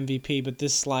like an MVP, but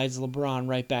this slides LeBron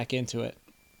right back into it.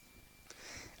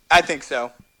 I think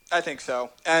so.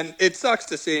 And it sucks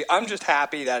to see. I'm just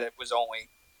happy that it was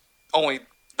only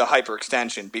the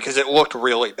hyperextension because it looked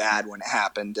really bad when it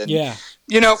happened. And,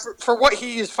 for what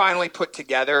he has finally put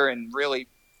together and really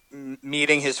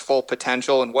meeting his full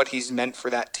potential and what he's meant for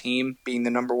that team, being the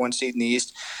number 1 seed in the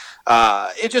East,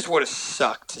 it just would have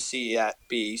sucked to see that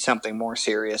be something more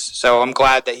serious. So I'm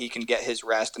glad that he can get his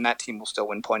rest, and that team will still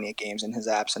win plenty of games in his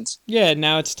absence. Yeah,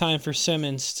 now it's time for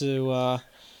Simmons to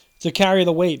carry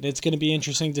the weight. It's going to be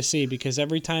interesting to see because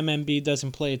every time Embiid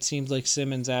doesn't play, it seems like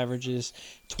Simmons averages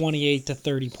 28 to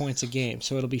 30 points a game,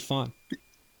 so it'll be fun.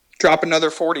 Drop another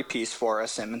 40-piece for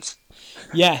us, Simmons.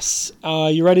 Yes.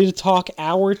 You ready to talk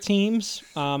our teams?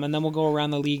 And then we'll go around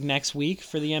the league next week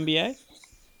for the NBA?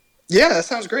 Yeah, that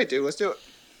sounds great, dude. Let's do it.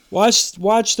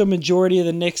 Watch the majority of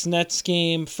the Knicks-Nets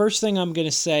game. First thing I'm going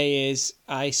to say is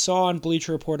I saw on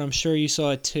Bleacher Report, I'm sure you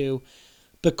saw it too,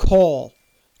 the call.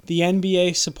 The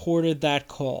NBA supported that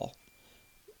call.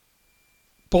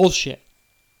 Bullshit.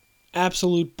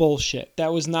 Absolute bullshit.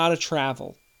 That was not a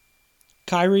travel.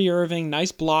 Kyrie Irving,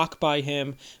 nice block by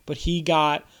him, but he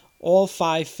got all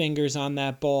 5 fingers on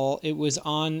that ball. It was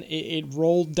on. It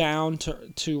rolled down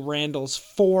to Randall's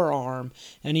forearm,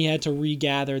 and he had to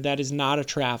regather. That is not a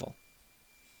travel.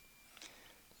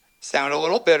 Sound a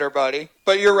little bitter, buddy,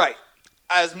 but you're right.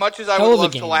 As much as I would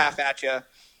love to laugh at you,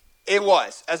 it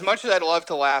was. As much as I'd love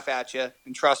to laugh at you,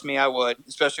 and trust me, I would,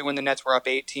 especially when the Nets were up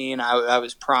 18, I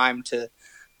was primed to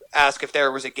ask if there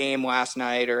was a game last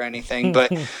night or anything, but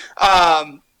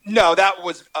no, that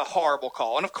was a horrible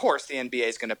call. And of course the NBA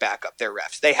is going to back up their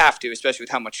refs. They have to, especially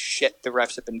with how much shit the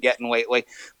refs have been getting lately.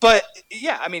 But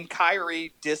yeah, I mean,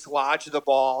 Kyrie dislodged the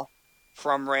ball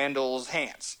from Randall's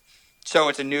hands. So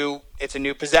it's a new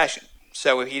possession.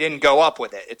 So if he didn't go up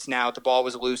with it, it's now the ball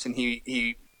was loose and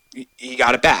he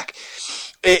got it back.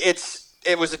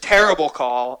 It was a terrible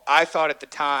call. I thought at the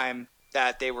time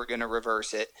that they were going to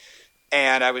reverse it.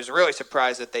 And I was really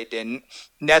surprised that they didn't.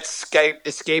 Nets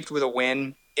escaped with a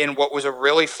win in what was a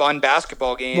really fun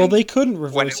basketball game. Well, they couldn't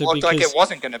reverse it looked like it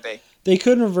wasn't going to be. They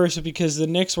couldn't reverse it because the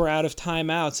Knicks were out of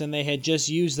timeouts and they had just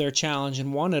used their challenge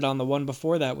and won it on the one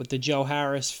before that with the Joe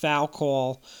Harris foul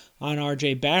call on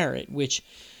R.J. Barrett, which...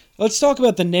 Let's talk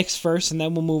about the Knicks first, and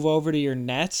then we'll move over to your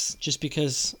Nets, just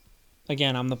because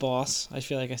again, I'm the boss. I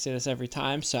feel like I say this every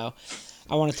time, so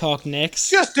I want to talk Knicks.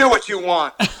 Just do what you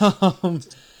want.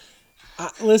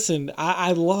 Listen,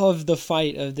 I love the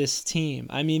fight of this team.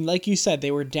 I mean, like you said, they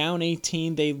were down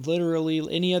 18. They literally,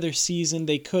 any other season,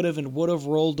 they could have and would have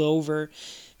rolled over.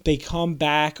 They come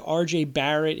back. R.J.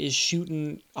 Barrett is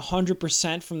shooting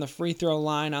 100% from the free throw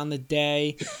line on the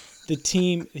day. The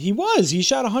team, he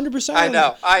shot 100% I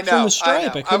know. from the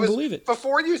stripe. I couldn't believe it.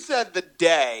 Before you said the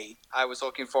day, I was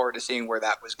looking forward to seeing where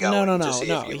that was going.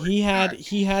 No.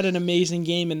 He had an amazing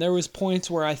game, and there was points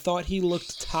where I thought he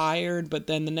looked tired, but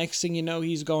then the next thing you know,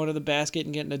 he's going to the basket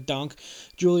and getting a dunk.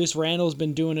 Julius Randle's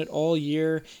been doing it all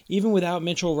year. Even without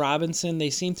Mitchell Robinson, they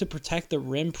seem to protect the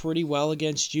rim pretty well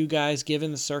against you guys,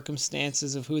 given the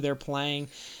circumstances of who they're playing.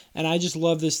 And I just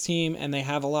love this team, and they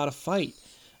have a lot of fight.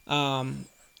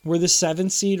 We're the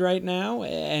 7th seed right now,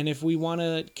 and if we want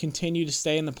to continue to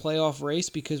stay in the playoff race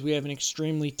because we have an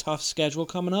extremely tough schedule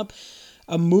coming up,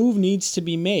 a move needs to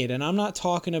be made. And I'm not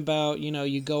talking about,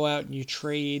 you go out and you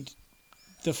trade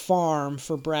the farm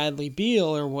for Bradley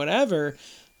Beal or whatever,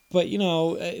 but,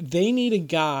 they need a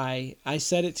guy, I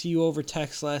said it to you over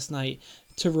text last night,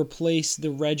 to replace the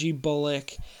Reggie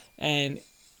Bullock and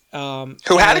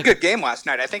who had a good game last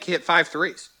night. I think he hit 5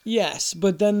 threes. Yes,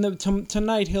 but then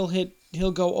tonight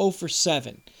he'll go 0 for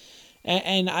 7.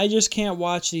 And I just can't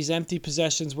watch these empty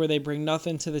possessions where they bring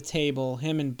nothing to the table,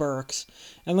 him and Burks.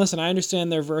 And listen, I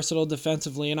understand they're versatile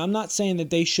defensively, and I'm not saying that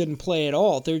they shouldn't play at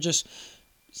all. They're just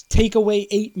take away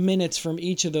 8 minutes from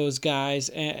each of those guys,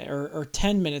 or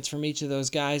 10 minutes from each of those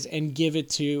guys, and give it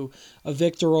to a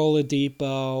Victor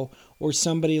Oladipo or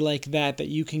somebody like that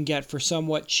you can get for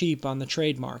somewhat cheap on the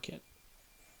trade market.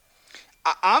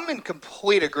 I'm in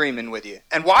complete agreement with you.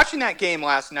 And watching that game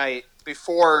last night,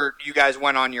 before you guys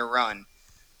went on your run,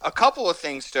 a couple of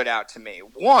things stood out to me.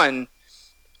 One,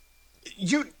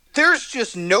 there's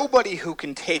just nobody who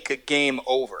can take a game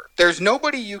over. There's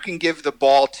nobody you can give the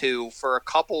ball to for a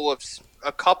couple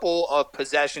of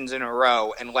possessions in a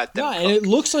row and let them cook. And it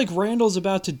looks like Randall's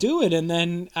about to do it, and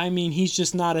then, he's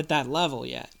just not at that level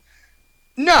yet.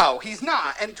 No, he's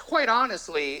not. And quite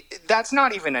honestly, that's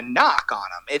not even a knock on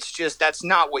him. It's just that's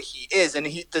not what he is. And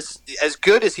as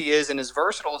good as he is and as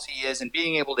versatile as he is and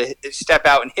being able to step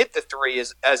out and hit the three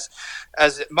as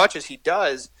much as he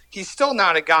does, he's still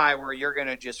not a guy where you're going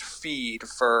to just feed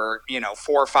for, 4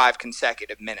 or 5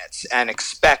 consecutive minutes and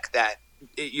expect that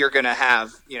you're going to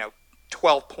have,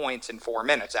 12 points in 4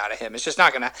 minutes out of him. It's just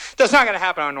that's not going to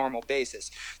happen on a normal basis.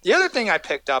 The other thing I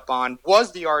picked up on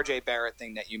was the RJ Barrett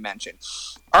thing that you mentioned.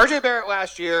 RJ Barrett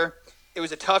last year, it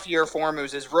was a tough year for him. It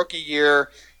was his rookie year.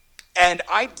 And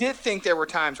I did think there were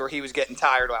times where he was getting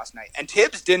tired last night. And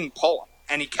Tibbs didn't pull him,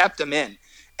 and he kept him in.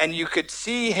 And you could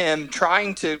see him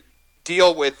trying to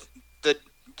deal with the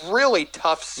really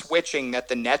tough switching that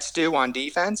the Nets do on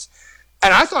defense.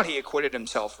 And I thought he acquitted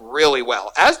himself really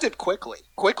well, as did Quickly.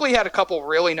 Quickly had a couple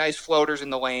really nice floaters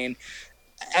in the lane.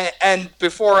 And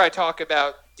before I talk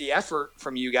about the effort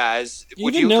from you guys,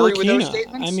 would you agree with those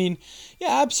statements?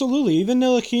 Yeah, absolutely. Even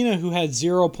Ntilikina, who had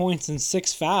 0 points and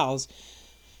 6 fouls,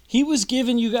 he was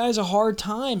giving you guys a hard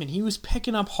time, and he was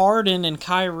picking up Harden and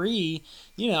Kyrie,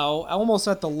 almost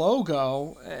at the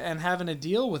logo and having to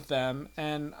deal with them.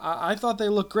 And I thought they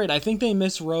looked great. I think they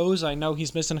miss Rose. I know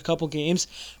he's missing a couple games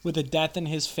with a death in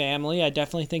his family. I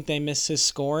definitely think they miss his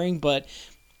scoring. But,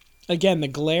 again, the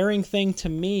glaring thing to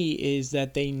me is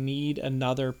that they need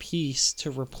another piece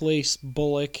to replace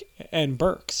Bullock and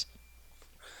Burks.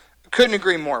 Couldn't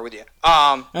agree more with you.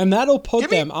 And that'll put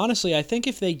them, honestly, I think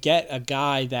if they get a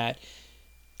guy that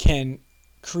can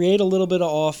create a little bit of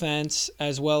offense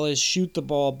as well as shoot the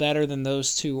ball better than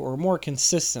those two or more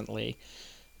consistently,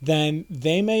 then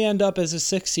they may end up as a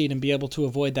 6th seed and be able to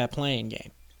avoid that playing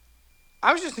game.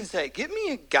 I was just going to say, give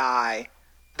me a guy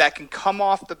that can come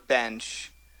off the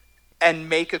bench and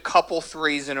make a couple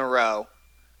threes in a row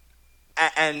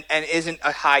and isn't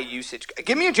a high usage.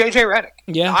 Give me a JJ Redick.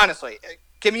 Yeah. Honestly.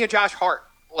 Give me a Josh Hart.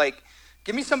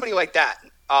 Give me somebody like that.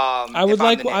 I would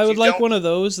like one of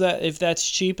those that if that's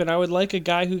cheap, and I would like a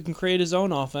guy who can create his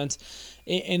own offense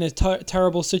in a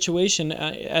terrible situation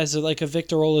as a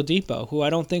Victor Oladipo, who I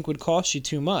don't think would cost you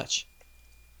too much.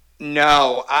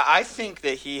 No, I think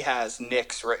that he has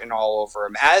Knicks written all over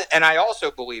him, and I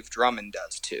also believe Drummond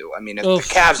does too. If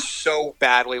the Cavs so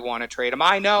badly want to trade him,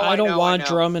 I don't want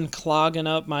Drummond clogging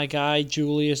up my guy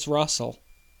Julius Russell.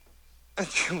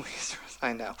 Julius Russell.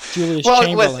 I know. Julius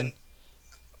Chamberlain.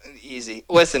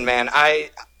 Listen, man. I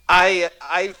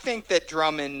think that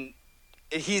Drummond,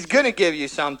 he's going to give you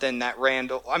something that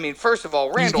Randall. First of all,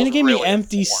 Randall's he's going to give really me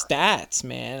empty stats,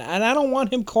 man, and I don't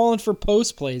want him calling for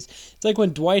post plays. It's like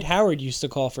when Dwight Howard used to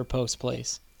call for post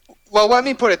plays. Well, let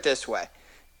me put it this way: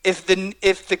 if the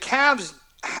Cavs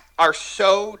are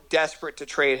so desperate to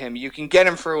trade him, you can get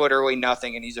him for literally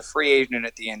nothing, and he's a free agent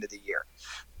at the end of the year.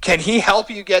 Can he help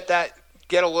you get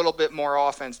a little bit more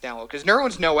offense down low? Because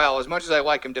Nerlens Noel, as much as I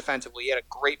like him defensively, he had a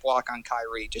great block on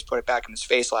Kyrie, just put it back in his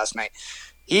face last night.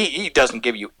 He doesn't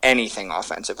give you anything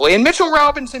offensively. And Mitchell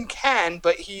Robinson can,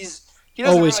 but he doesn't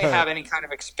Always really hurt. have any kind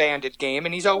of expanded game,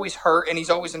 and he's always hurt, and he's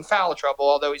always in foul trouble,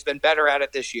 although he's been better at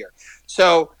it this year.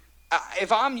 So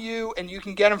if I'm you and you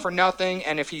can get him for nothing,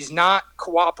 and if he's not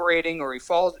cooperating or he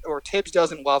falls or Tibbs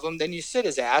doesn't love him, then you sit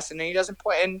his ass and then he doesn't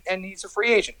play, and he's a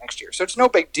free agent next year. So it's no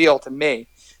big deal to me.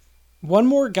 One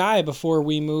more guy before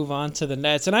we move on to the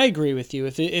Nets, and I agree with you.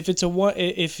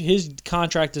 If his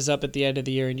contract is up at the end of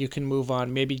the year and you can move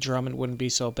on, maybe Drummond wouldn't be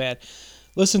so bad.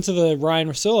 Listen to the Ryan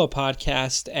Russillo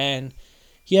podcast, and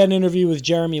he had an interview with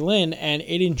Jeremy Lin, and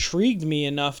it intrigued me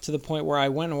enough to the point where I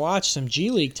went and watched some G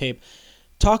League tape.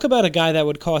 Talk about a guy that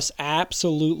would cost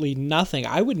absolutely nothing.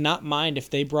 I would not mind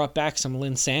if they brought back some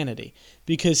Linsanity,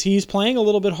 because he's playing a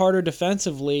little bit harder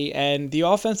defensively, and the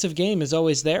offensive game is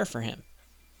always there for him.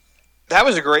 That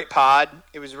was a great pod.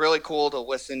 It was really cool to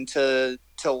listen to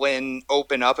Lynn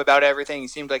open up about everything. He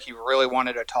seemed like he really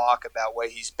wanted to talk about what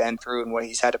he's been through and what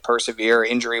he's had to persevere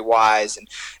injury-wise and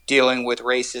dealing with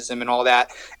racism and all that.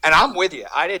 And I'm with you.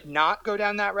 I did not go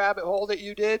down that rabbit hole that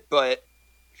you did, but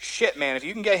shit, man, if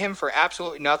you can get him for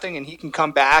absolutely nothing and he can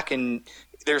come back and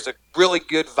there's a really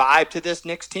good vibe to this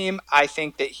Knicks team, I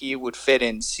think that he would fit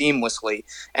in seamlessly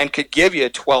and could give you a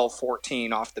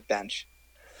 12-14 off the bench.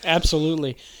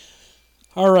 Absolutely.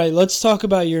 All right, let's talk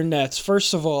about your Nets.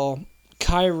 First of all,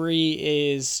 Kyrie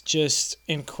is just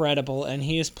incredible, and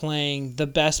he is playing the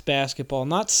best basketball.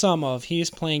 Not some of, he is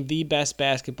playing the best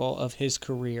basketball of his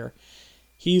career.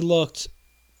 He looked,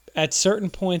 at certain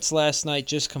points last night,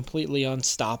 just completely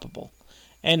unstoppable.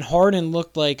 And Harden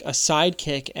looked like a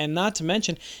sidekick, and not to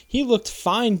mention, he looked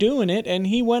fine doing it, and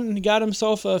he went and got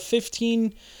himself a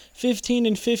 15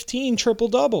 and 15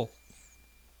 triple-double.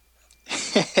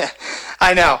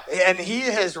 I know, and he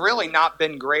has really not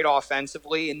been great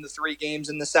offensively in the 3 games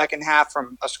in the second half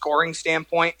from a scoring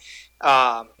standpoint.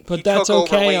 But that's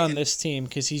okay on this team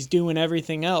because he's doing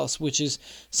everything else, which is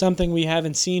something we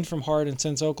haven't seen from Harden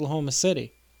since Oklahoma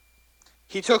City.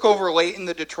 He took over late in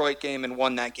the Detroit game and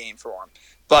won that game for him.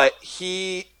 But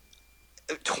he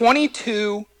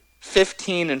 22,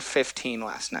 15, and 15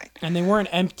 last night. And they weren't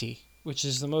empty, which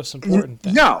is the most important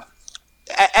thing. No.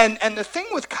 And the thing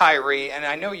with Kyrie, and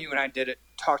I know you and I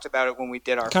talked about it when we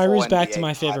did our Kyrie's full back NBA to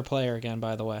my pod. favorite player again,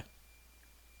 by the way.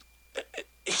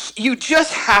 You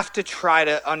just have to try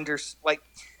to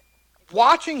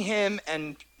watching him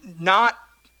and not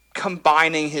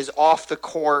combining his off the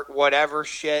court whatever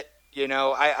shit. You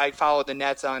know, I follow the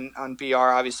Nets on BR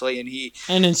obviously, and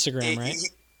Instagram, right?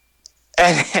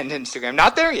 And Instagram,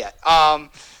 not there yet.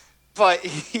 But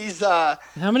he's How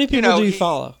many people do you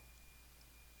follow?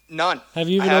 None. Have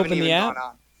you even opened the app?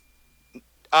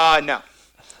 No,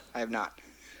 I have not.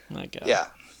 My God. Yeah,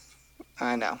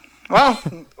 I know. Well,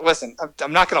 listen,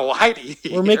 I'm not going to lie to you.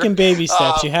 We're making baby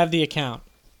steps. You have the account.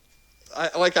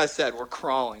 Like I said, we're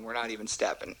crawling. We're not even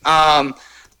stepping.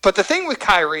 But the thing with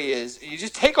Kyrie is you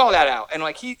just take all that out. And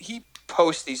like he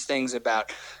posts these things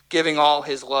about giving all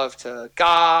his love to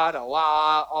God,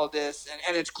 Allah, all this.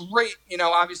 And it's great, you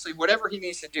know, obviously whatever he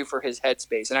needs to do for his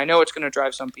headspace. And I know it's going to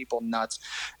drive some people nuts.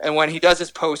 And when he does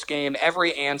his post game,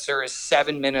 every answer is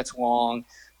 7 minutes long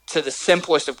to the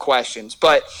simplest of questions.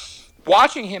 But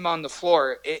watching him on the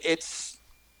floor, it's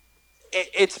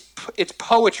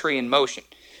poetry in motion.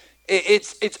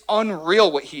 It's unreal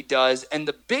what he does, and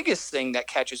the biggest thing that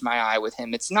catches my eye with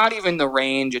him, it's not even the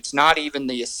range, it's not even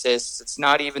the assists, it's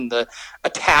not even the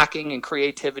attacking and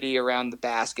creativity around the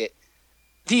basket.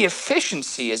 The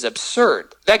efficiency is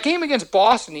absurd. That game against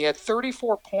Boston, he had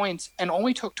 34 points and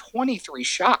only took 23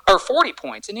 shots, or 40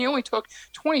 points, and he only took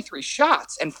 23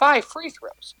 shots and 5 free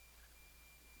throws.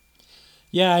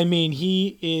 Yeah, I mean,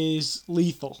 he is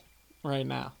lethal right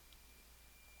now.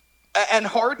 And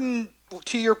Harden,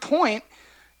 to your point,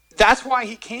 that's why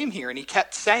he came here, and he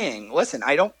kept saying, listen,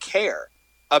 I don't care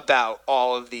about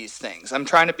all of these things. I'm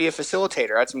trying to be a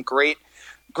facilitator. I had some great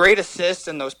assists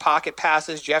and those pocket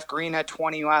passes. Jeff Green had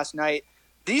 20 last night.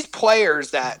 These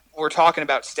players that we're talking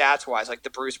about stats-wise, like the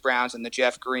Bruce Browns and the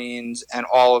Jeff Greens and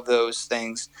all of those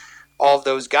things, all of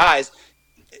those guys,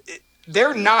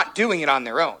 they're not doing it on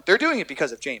their own. They're doing it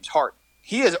because of James Harden.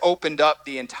 He has opened up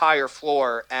the entire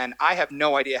floor, and I have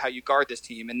no idea how you guard this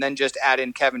team and then just add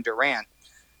in Kevin Durant.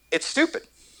 It's stupid.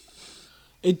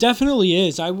 It definitely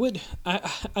is. I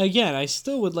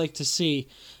still would like to see,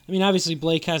 I mean, obviously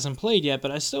Blake hasn't played yet, but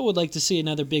I still would like to see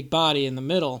another big body in the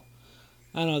middle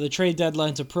I don't know, the trade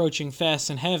deadline's approaching fast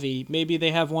and heavy. Maybe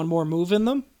they have one more move in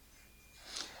them?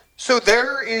 So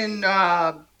they're in.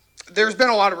 There's been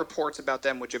a lot of reports about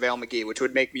them with JaVale McGee, which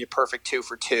would make me a perfect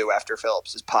 2-for-2 after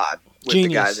Phillips's pod with Genius.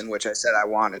 the guys in which I said I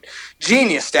wanted.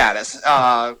 Genius status.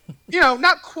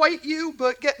 Not quite you,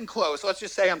 but getting close. Let's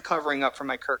just say I'm covering up for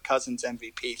my Kirk Cousins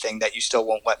MVP thing that you still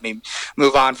won't let me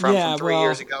move on from 3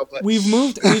 years ago. But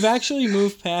we've actually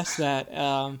moved past that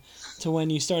to when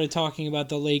you started talking about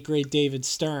the late great David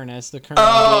Stern as the current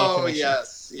NBA commissioner.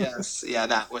 Yes. Yeah,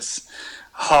 that was.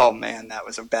 Oh man, that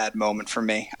was a bad moment for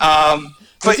me.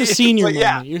 It's a senior moment.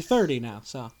 Yeah. You're 30 now,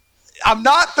 so. I'm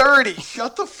not 30.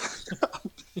 Shut the fuck up.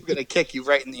 I'm gonna kick you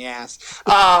right in the ass.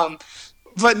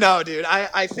 But no, dude,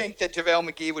 I think that JaVale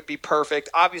McGee would be perfect.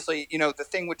 Obviously, the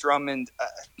thing with Drummond,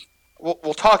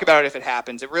 we'll talk about it if it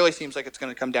happens. It really seems like it's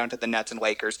going to come down to the Nets and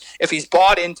Lakers. If he's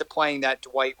bought into playing that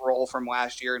Dwight role from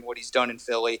last year and what he's done in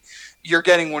Philly, you're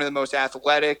getting one of the most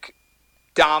athletic,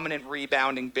 dominant,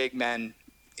 rebounding big men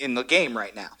in the game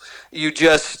right now. You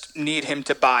just need him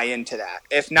to buy into that.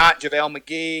 If not, JaVale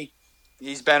McGee,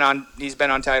 he's been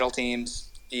on title teams.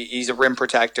 He's a rim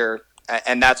protector,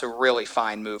 and that's a really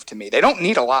fine move to me. They don't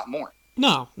need a lot more.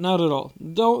 No, not at all.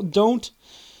 Don't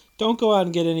go out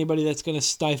and get anybody that's going to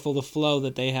stifle the flow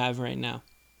that they have right now.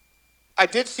 I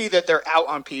did see that they're out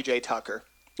on PJ Tucker,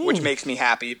 which makes me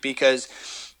happy because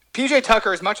PJ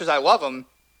Tucker, as much as I love him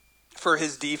for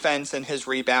his defense and his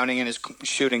rebounding and his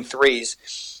shooting threes,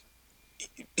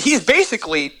 he's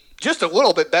basically just a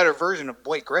little bit better version of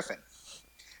Blake Griffin.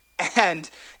 And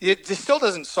it still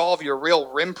doesn't solve your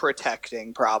real rim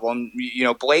protecting problem.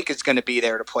 Blake is going to be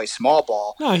there to play small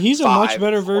ball. No, he's a much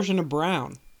better version of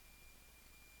Brown.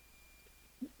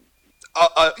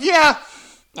 Yeah.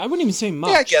 I wouldn't even say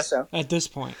much. Yeah, I guess so. At this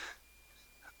point.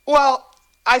 Well,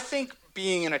 I think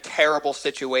being in a terrible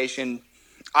situation,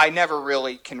 I never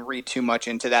really can read too much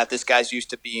into that. This guy's used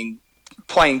to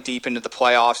playing deep into the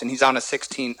playoffs, and he's on a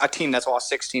team that's lost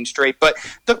 16 straight. But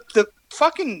the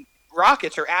fucking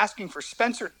Rockets are asking for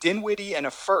Spencer Dinwiddie and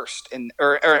a first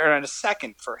or a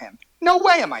second for him. No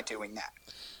way am I doing that.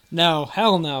 No,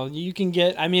 hell no. You can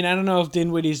get, I don't know if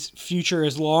Dinwiddie's future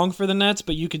is long for the Nets,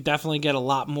 but you could definitely get a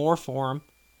lot more for him.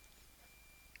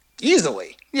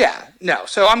 Easily. Yeah, no.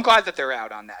 So I'm glad that they're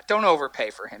out on that. Don't overpay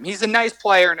for him. He's a nice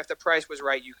player, and if the price was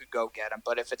right, you could go get him.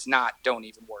 But if it's not, don't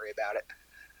even worry about it.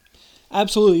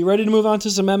 Absolutely. You ready to move on to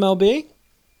some MLB?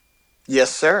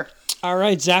 Yes, sir. All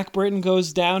right. Zach Britton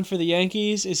goes down for the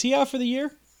Yankees. Is he out for the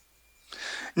year?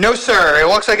 No, sir. It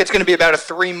looks like it's going to be about a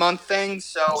 3-month thing.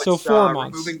 So it's 4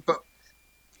 months.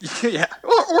 Yeah,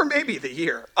 or maybe the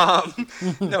year.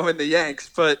 Knowing the Yanks,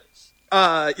 but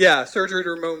surgery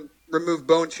to remove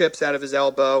bone chips out of his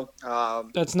elbow.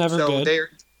 That's never good.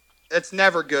 It's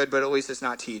never good, but at least it's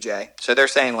not TJ. So they're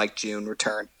saying like June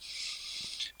return.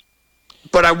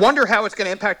 But I wonder how it's going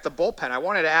to impact the bullpen. I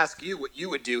wanted to ask you what you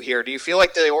would do here. Do you feel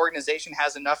like the organization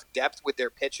has enough depth with their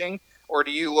pitching? Or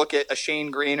do you look at a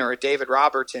Shane Green or a David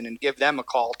Robertson and give them a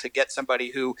call to get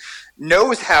somebody who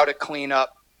knows how to clean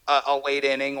up a late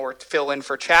inning or fill in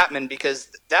for Chapman?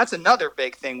 Because that's another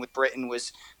big thing with Britton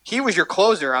was he was your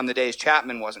closer on the days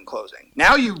Chapman wasn't closing.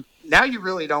 Now you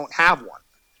really don't have one.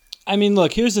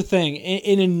 Look, here's the thing.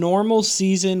 In a normal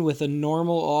season with a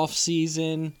normal off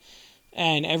season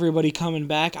and everybody coming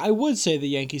back, I would say the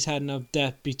Yankees had enough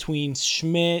depth between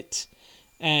Schmidt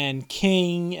and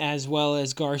King as well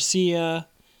as Garcia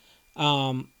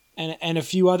and a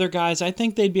few other guys. I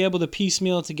think they'd be able to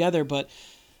piecemeal it together, but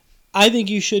I think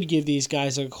you should give these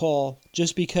guys a call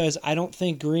just because I don't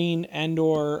think Green and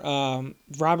or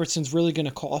Robertson's really going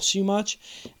to cost you much.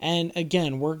 And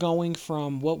again, we're going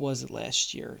from, what was it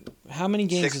last year? How many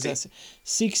games 60. is that?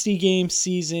 60-game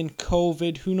season,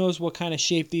 COVID, who knows what kind of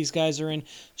shape these guys are in,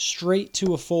 straight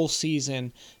to a full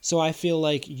season. So I feel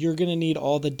like you're going to need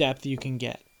all the depth you can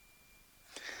get.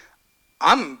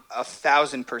 I'm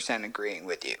 1,000% agreeing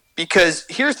with you because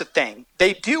here's the thing.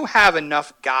 They do have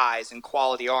enough guys and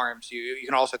quality arms. You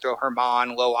can also throw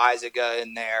Herman, Loaizaga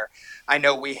in there. I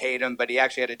know we hate him, but he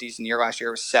actually had a decent year last year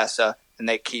with Sessa, and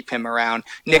they keep him around.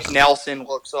 Nick Nelson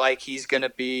looks like he's going to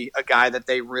be a guy that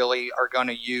they really are going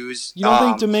to use. You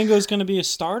don't think Domingo's going to be a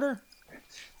starter?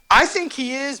 I think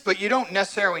he is, but you don't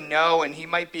necessarily know, and he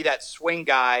might be that swing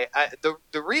guy.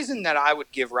 The reason that I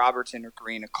would give Robertson or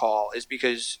Green a call is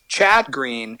because Chad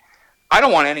Green, I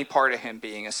don't want any part of him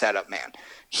being a setup man.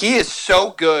 He is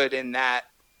so good in that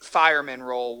fireman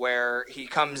role where he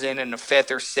comes in the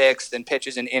fifth or sixth and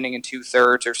pitches an inning and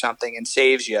 2/3 or something and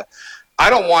saves you. I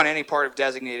don't want any part of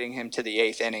designating him to the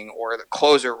eighth inning or the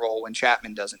closer role when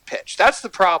Chapman doesn't pitch. That's the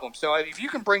problem. So if you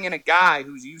can bring in a guy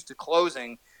who's used to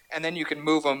closing and then you can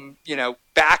move him,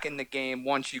 back in the game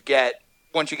once you get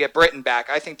Britton back.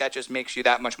 I think that just makes you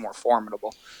that much more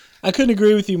formidable. I couldn't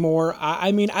agree with you more.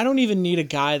 I mean, I don't even need a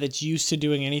guy that's used to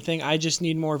doing anything. I just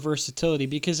need more versatility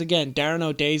because, again, Darren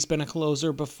O'Day's been a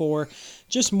closer before.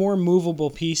 Just more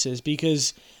movable pieces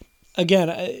because,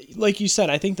 again, like you said,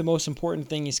 I think the most important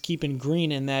thing is keeping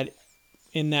Green in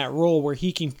that role where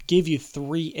he can give you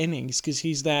 3 innings because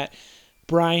he's that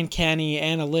Brian Kenny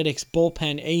analytics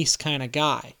bullpen ace kind of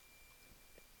guy.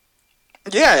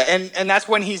 Yeah, and that's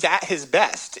when he's at his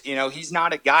best. He's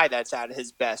not a guy that's at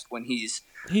his best when he's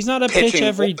not a pitch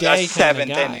every day kind of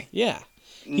guy. Inning. Yeah,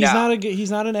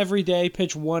 he's not an everyday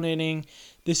pitch 1 inning.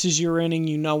 This is your inning.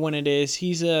 You know when it is.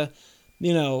 He's the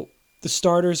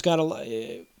starter's got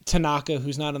Tanaka,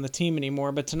 who's not on the team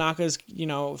anymore, but Tanaka's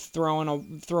throwing a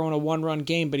 1-run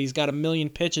game, but he's got 1 million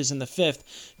pitches in the 5th.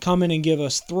 Come in and give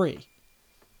us 3.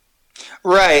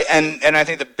 Right, and I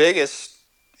think the biggest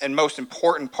and most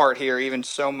important part here, even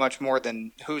so much more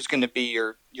than who's going to be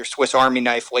your Swiss Army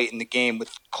knife late in the game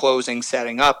with closing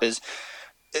setting up, is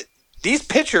these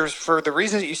pitchers, for the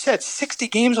reasons that you said, 60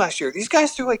 games last year, these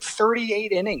guys threw like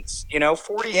 38 innings,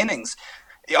 40 innings.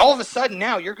 All of a sudden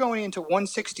now you're going into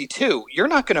 162. You're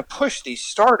not going to push these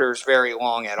starters very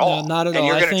long at all. No, not at all. And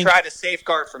you're going to try to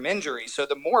safeguard from injury. So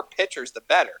the more pitchers, the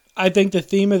better. I think the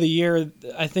theme of the year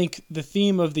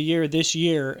this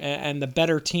year and the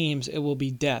better teams, it will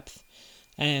be depth.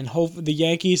 And the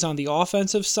Yankees on the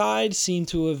offensive side seem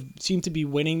to be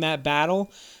winning that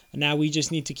battle. And now we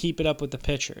just need to keep it up with the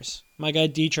pitchers. My guy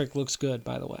Dietrich looks good,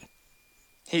 by the way.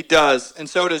 He does, and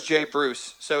so does Jay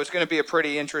Bruce. So it's going to be a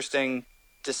pretty interesting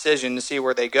decision to see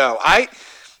where they go. I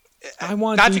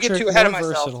want not Dietrich to get too ahead of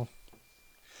myself. Versatile.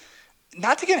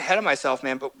 Not to get ahead of myself,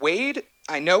 man, but Wade,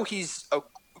 I know he's a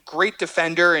great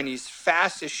defender and he's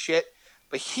fast as shit,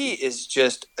 but he is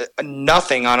just a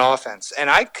nothing on offense. And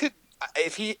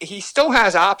if he still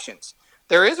has options.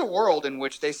 There is a world in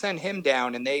which they send him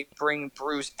down and they bring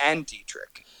Bruce and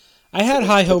Dietrich. I had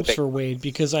high hopes for Wade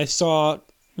because I saw,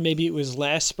 maybe it was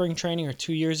last spring training or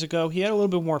 2 years ago, he had a little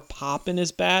bit more pop in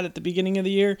his bat at the beginning of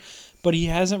the year, but he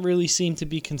hasn't really seemed to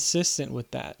be consistent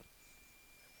with that.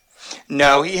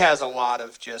 No, he has a lot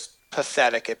of just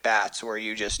pathetic at bats where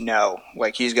you just know,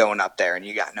 like, he's going up there and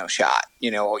you got no shot.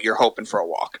 You're hoping for a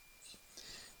walk.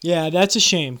 Yeah, that's a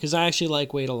shame because I actually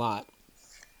like Wade a lot.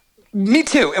 Me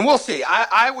too, and we'll see.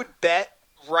 I would bet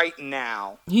right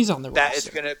now he's on the that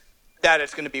roster.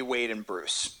 it's gonna be Wade and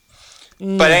Bruce,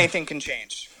 but anything can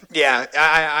change. Yeah,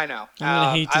 I know. I'm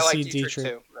gonna hate to see Dietrich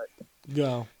too, but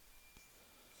go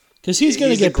because he's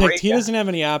gonna get picked. He guy. Doesn't have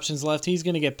any options left. He's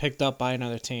gonna get picked up by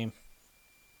another team.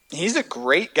 He's a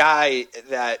great guy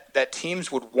that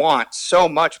teams would want so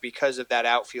much because of that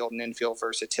outfield and infield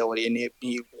versatility, and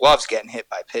he loves getting hit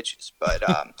by pitches, but.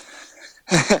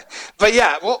 But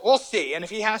yeah, we'll see. And if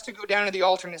he has to go down to the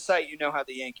alternate site, you know how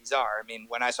the Yankees are. I mean,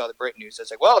 when I saw the Brit news, I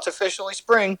was like, well, it's officially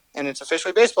spring and it's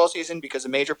officially baseball season because a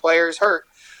major player is hurt.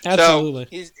 Absolutely.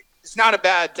 So it's not a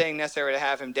bad thing necessarily to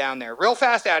have him down there. Real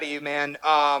fast out of you, man.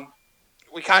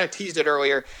 We kind of teased it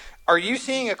earlier. Are you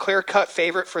seeing a clear-cut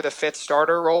favorite for the 5th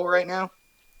starter role right now?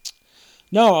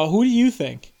 No, who do you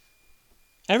think?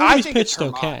 Everybody's pitched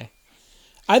okay.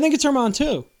 I think it's Herman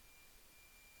too.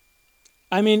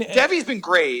 I mean, Devy's been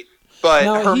great, but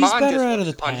Herman he's better just out of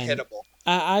looks the pen. unhittable.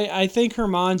 I think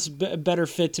Herman's better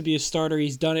fit to be a starter.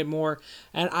 He's done it more,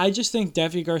 and I just think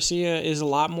Deivi Garcia is a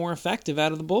lot more effective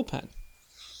out of the bullpen.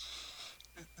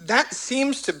 That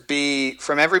seems to be,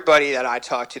 from everybody that I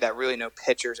talk to that really know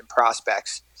pitchers and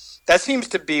prospects, that seems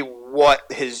to be what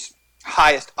his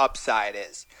highest upside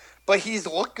is. But he's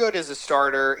looked good as a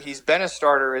starter. He's been a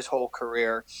starter his whole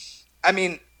career. I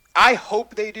mean, I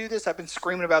hope they do this. I've been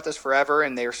screaming about this forever,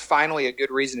 and there's finally a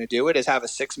good reason to do it, is have a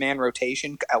 6-man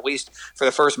rotation, at least for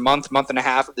the first month and a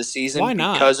half of the season. Why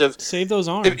not? Because of, save those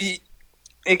arms.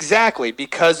 Exactly.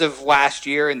 Because of last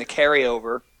year and the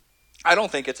carryover, I don't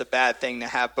think it's a bad thing to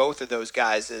have both of those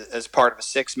guys as part of a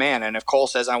 6-man. And if Cole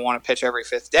says, I want to pitch every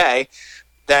 5th day,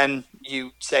 then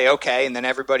you say, okay, and then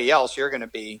everybody else, you're going to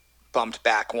be bumped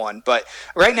back one. But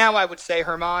right now I would say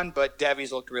Herman, but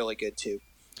Devy's looked really good too.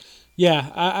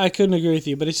 Yeah, I couldn't agree with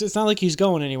you, but it's not like he's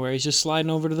going anywhere. He's just sliding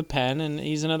over to the pen, and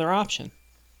he's another option.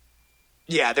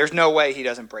 Yeah, there's no way he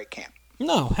doesn't break camp.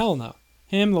 No, hell no.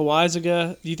 Him,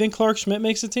 Loizaga. Do you think Clark Schmidt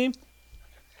makes the team?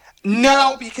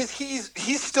 No, because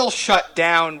he's still shut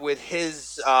down with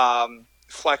his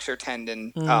flexor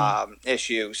tendon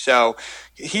issue, so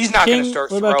he's not going to start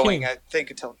throwing. I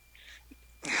think until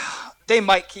they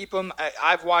might keep him.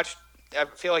 I've watched. I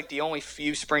feel like the only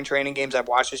few spring training games I've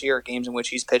watched this year are games in which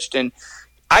he's pitched in.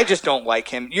 I just don't like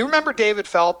him. You remember David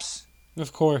Phelps?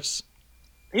 Of course.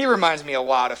 He reminds me a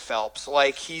lot of Phelps.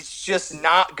 Like, he's just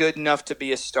not good enough to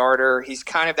be a starter. He's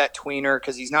kind of that tweener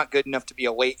because he's not good enough to be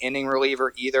a late inning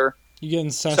reliever either. You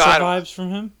getting So Sessa I don't. vibes from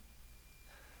him?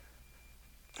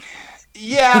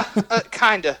 Yeah,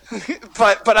 kind of.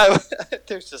 but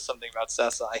there's just something about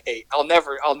Sessa I hate. I'll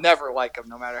never like him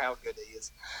no matter how good he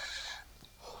is.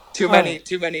 Too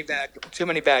many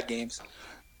bad games.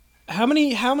 How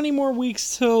many more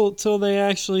weeks till they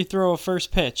actually throw a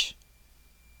first pitch?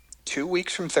 2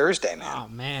 weeks from Thursday, man. Oh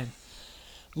man,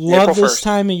 love April this 1st.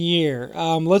 time of year.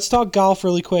 Let's talk golf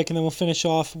really quick, and then we'll finish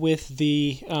off with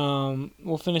the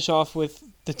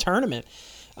tournament.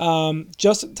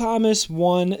 Justin Thomas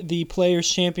won the Players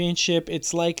Championship.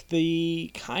 It's like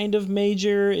the kind of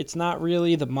major. It's not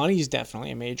really. The money's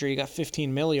definitely a major. You got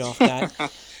 15 milli off that.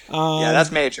 Yeah,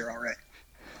 that's major, all right.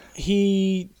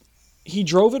 He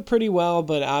drove it pretty well,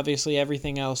 but obviously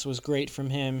everything else was great from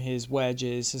him. His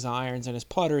wedges, his irons, and his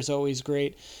putter is always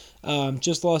great.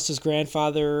 Just lost his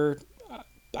grandfather,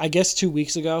 I guess 2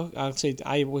 weeks ago.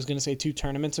 I was going to say 2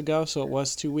 tournaments ago, so it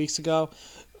was 2 weeks ago.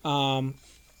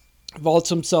 Vaults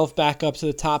himself back up to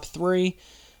the top 3.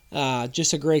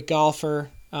 Just a great golfer.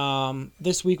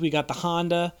 This week we got the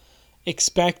Honda.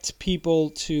 Expect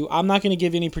people to... I'm not going to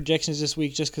give any predictions this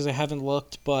week just because I haven't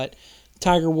looked, but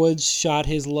Tiger Woods shot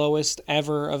his lowest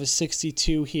ever of a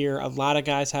 62 here. A lot of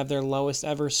guys have their lowest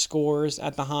ever scores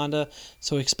at the Honda,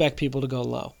 so expect people to go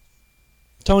low.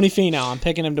 Tony Finau, I'm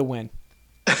picking him to win.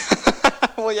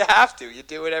 Well, you have to. You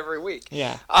do it every week.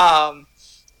 Yeah.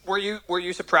 Were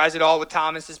you surprised at all with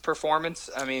Thomas's performance?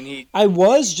 I mean, I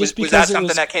was just was because that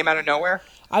something that came out of nowhere?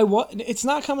 It's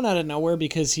not coming out of nowhere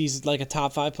because he's like a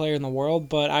top 5 player in the world,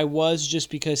 but I was just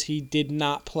because he did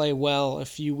not play well a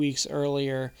few weeks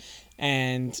earlier,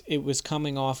 and it was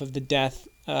coming off of the death,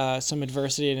 some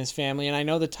adversity in his family. And I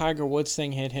know the Tiger Woods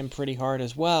thing hit him pretty hard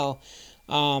as well,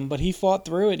 but he fought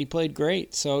through it. He played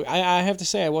great. So I have to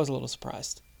say I was a little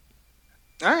surprised.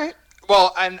 All right.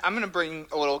 Well, I'm going to bring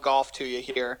a little golf to you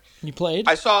here. You played?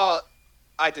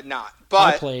 I did not,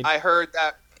 but I played. I heard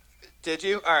that. Did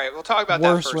you? All right, we'll talk about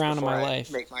Worst that first round of before my I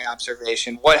life. make my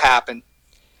observation. What happened?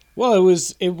 Well,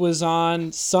 it was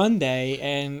on Sunday,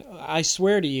 and I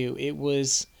swear to you, it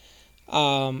was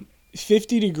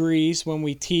 50 degrees when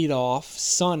we teed off,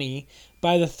 sunny.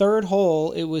 By the third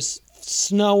hole, it was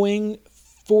snowing,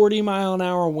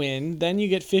 40-mile-an-hour wind. Then you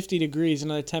get 50 degrees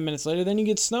another 10 minutes later. Then you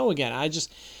get snow again.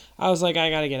 I was like, I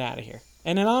got to get out of here.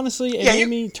 And then honestly,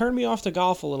 it turned me off to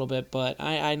golf a little bit, but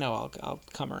I know I'll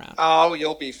come around. Oh,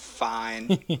 you'll be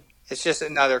fine. It's just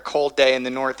another cold day in the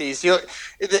Northeast. You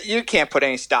can't put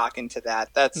any stock into that.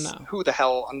 That's No. Who the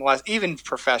hell, unless even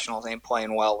professionals ain't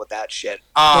playing well with that shit.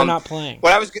 They're not playing.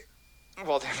 Well,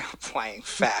 they're not playing.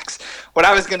 Facts. What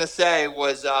I was gonna say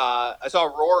was I saw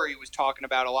Rory was talking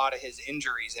about a lot of his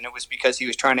injuries, and it was because he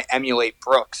was trying to emulate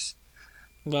Brooks.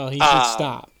 Well, he should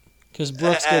stop. Because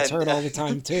Brooks gets hurt all the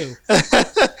time, too.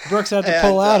 Brooks had to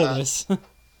pull out of this.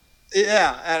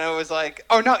 Yeah, and it was like,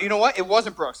 oh, no, you know what? It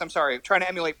wasn't Brooks. I'm sorry. Trying to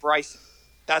emulate Bryson.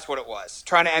 That's what it was.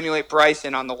 Trying to emulate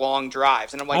Bryson on the long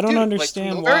drives. And I'm like, I don't dude,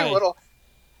 understand like, why.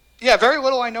 Very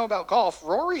little I know about golf.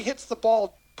 Rory hits the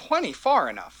ball plenty far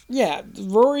enough. Yeah,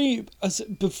 Rory,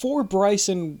 before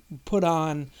Bryson put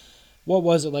on, what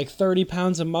was it, like 30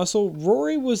 pounds of muscle,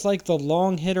 Rory was like the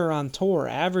long hitter on tour,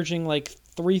 averaging like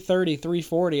 330,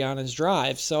 340 on his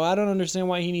drive. So I don't understand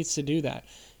why he needs to do that.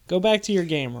 Go back to your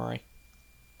game, Rory.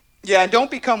 Yeah, and don't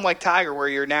become like Tiger, where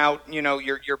you're now,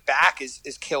 your back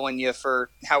is killing you for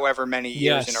however many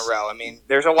years in a row. I mean,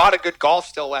 there's a lot of good golf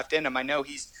still left in him. I know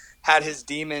he's had his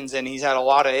demons and he's had a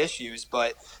lot of issues,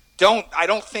 but I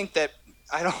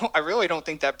really don't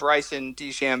think that Bryson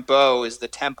DeChambeau is the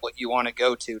template you want to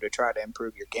go to try to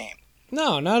improve your game.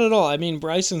 No, not at all. I mean,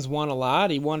 Bryson's won a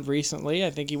lot. He won recently. I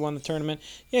think he won the tournament.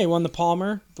 Yeah, he won the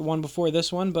Palmer, the one before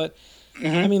this one. But,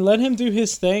 I mean, let him do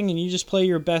his thing, and you just play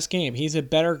your best game. He's a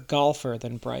better golfer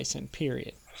than Bryson,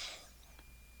 period.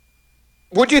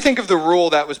 What do you think of the rule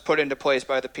that was put into place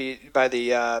by the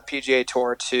PGA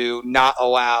Tour to not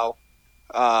allow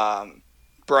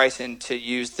Bryson to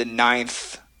use the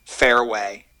 9th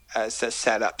fairway as a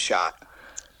setup shot?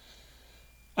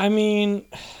 I mean,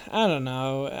 I don't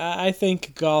know. I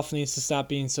think golf needs to stop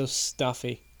being so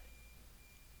stuffy.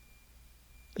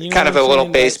 Kind of a little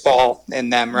baseball in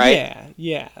them, right?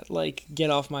 Yeah. Like, get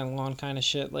off my lawn kind of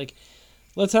shit. Like,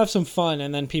 let's have some fun,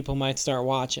 and then people might start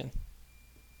watching.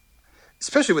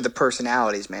 Especially with the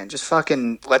personalities, man. Just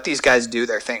fucking let these guys do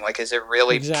their thing. Like, is it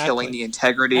really killing the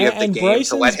integrity of the game Bryson's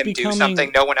to let him do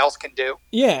something no one else can do?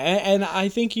 Yeah, and I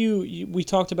think we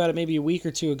talked about it maybe a week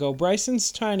or two ago. Bryson's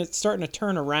starting to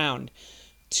turn around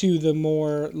to the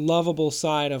more lovable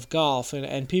side of golf,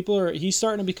 and he's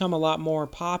starting to become a lot more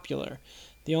popular.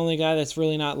 The only guy that's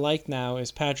really not liked now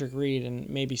is Patrick Reed and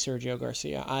maybe Sergio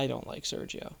Garcia. I don't like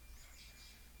Sergio.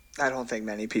 I don't think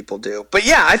many people do. But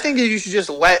yeah, I think you should just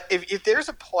if there's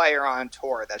a player on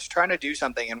tour that's trying to do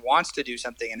something and wants to do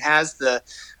something and has the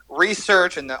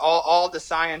research and all the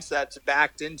science that's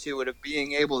backed into it of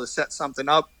being able to set something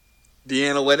up, the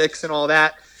analytics and all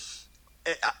that,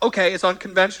 okay, it's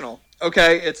unconventional.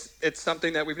 Okay, it's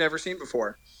something that we've never seen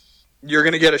before. You're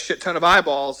going to get a shit ton of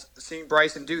eyeballs seeing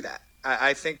Bryson do that.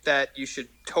 I think that you should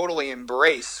totally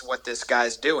embrace what this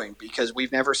guy's doing because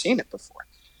we've never seen it before.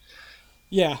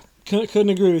 Yeah, couldn't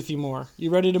agree with you more.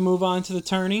 You ready to move on to the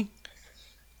tourney?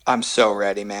 I'm so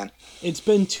ready, man. It's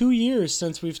been 2 years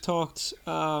since we've talked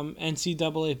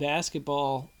NCAA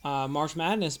basketball, March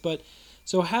Madness, but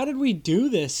so how did we do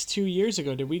this 2 years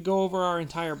ago? Did we go over our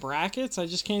entire brackets? I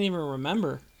just can't even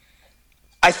remember.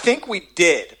 I think we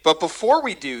did, but before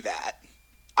we do that,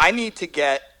 I need to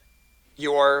get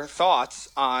your thoughts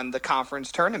on the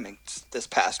conference tournaments this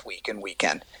past week and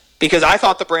weekend. Because I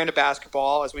thought the brand of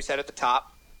basketball, as we said at the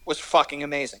top, was fucking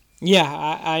amazing.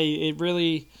 Yeah, it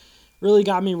really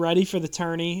got me ready for the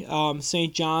tourney.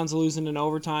 St. John's losing in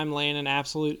overtime, laying an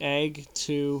absolute egg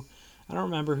to, I don't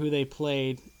remember who they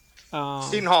played.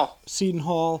 Seton Hall. Seton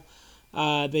Hall.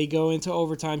 They go into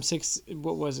overtime,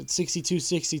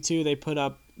 62-62. They put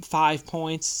up 5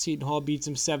 points. Seton Hall beats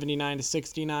them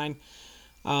 79-69.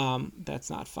 That's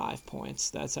not 5 points.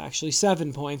 That's actually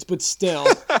 7 points, but still,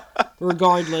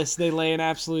 regardless, they lay an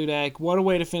absolute egg. What a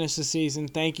way to finish the season.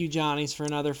 Thank you, Johnnies, for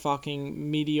another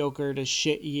fucking mediocre to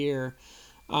shit year.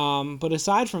 But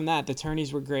aside from that, the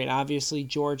tourneys were great. Obviously,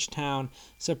 Georgetown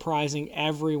surprising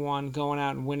everyone, going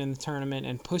out and winning the tournament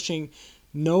and pushing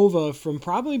Nova from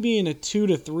probably being a 2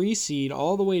 to 3 seed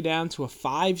all the way down to a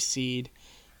 5 seed.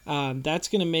 That's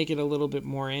going to make it a little bit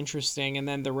more interesting. And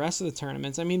then the rest of the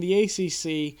tournaments, I mean, the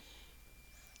ACC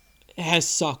has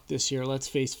sucked this year, let's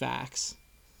face facts.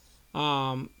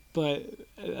 But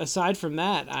aside from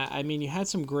that, I mean, you had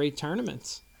some great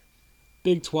tournaments.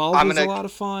 Big 12 was a lot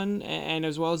of fun, and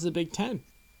as well as the Big 10.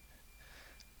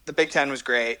 The Big 10 was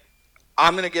great.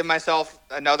 I'm going to give myself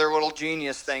another little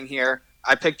genius thing here.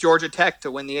 I picked Georgia Tech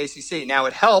to win the ACC. Now,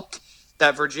 it helped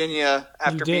that Virginia,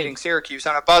 after beating Syracuse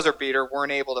on a buzzer beater,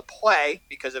 weren't able to play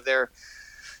because of their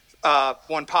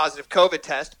one positive COVID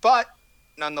test. But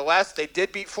nonetheless, they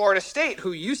did beat Florida State,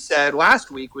 who you said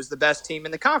last week was the best team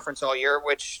in the conference all year,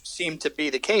 which seemed to be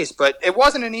the case. But it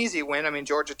wasn't an easy win. I mean,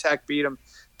 Georgia Tech beat them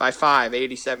by 5,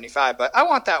 80-75. But I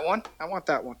want that one.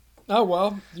 Oh,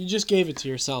 well, you just gave it to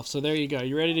yourself, so there you go.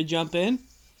 You ready to jump in?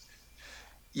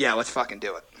 Yeah, let's fucking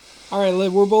do it. All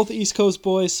right, we're both East Coast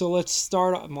boys, so let's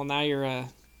start. Well, now you're a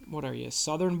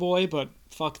Southern boy? But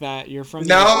fuck that, you're from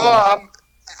the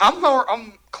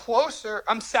I'm closer.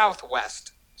 I'm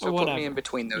Southwest, so put me in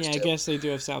between those two. Yeah, I guess they do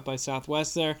have South by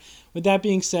Southwest there. With that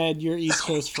being said, you're East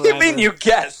Coast forever. You mean you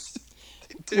guessed?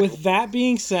 With that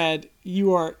being said,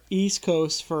 you are East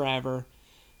Coast forever.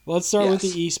 Let's start with the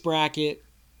East bracket.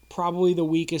 Probably the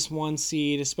weakest one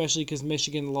seed, especially because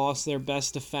Michigan lost their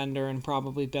best defender and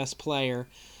probably best player.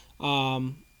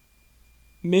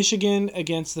 Michigan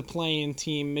against the play-in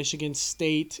team, Michigan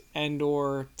State and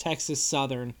or Texas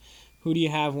Southern. Who do you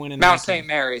have winning that? Mount St.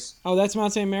 Mary's. Oh, that's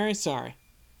Mount St. Mary's? Sorry.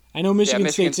 I know Michigan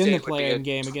State's in the play-in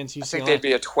game against UCLA. I think they'd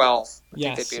be a 12.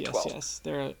 Yes.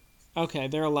 They're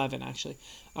 11, actually.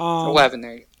 11,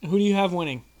 there you go. Who do you have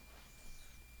winning?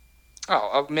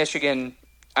 Oh, Michigan.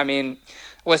 I mean,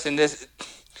 listen,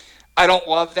 I don't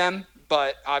love them,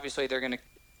 but obviously they're gonna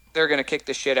kick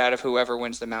the shit out of whoever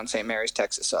wins the Mount St. Mary's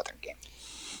Texas Southern game.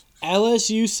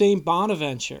 LSU St.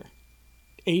 Bonaventure,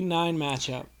 8-9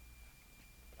 matchup.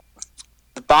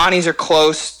 The Bonnies are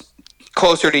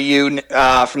closer to you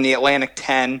from the Atlantic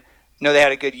 10. I know they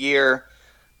had a good year,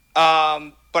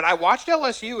 but I watched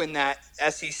LSU in that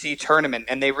SEC tournament,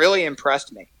 and they really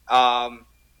impressed me.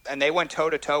 And they went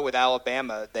toe-to-toe with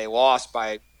Alabama. They lost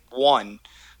by 1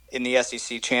 in the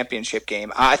SEC championship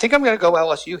game. I think I'm going to go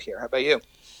LSU here. How about you?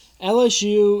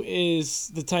 LSU is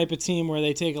the type of team where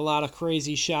they take a lot of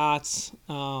crazy shots,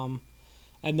 and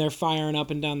they're firing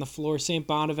up and down the floor. St.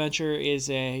 Bonaventure is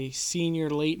a senior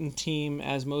latent team,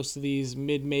 as most of these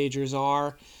mid-majors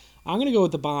are. I'm going to go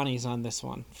with the Bonnies on this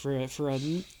one for a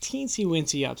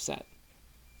teensy-wincy upset.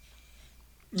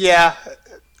 Yeah.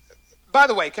 By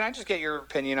the way, can I just get your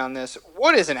opinion on this?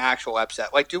 What is an actual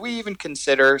upset? Like, do we even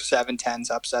consider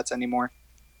 7-10s upsets anymore?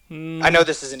 I know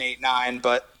this is an 8-9,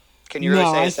 but can you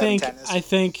really say 7-10 is? I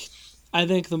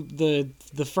think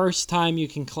the first time you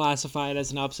can classify it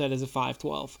as an upset is a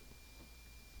 5-12.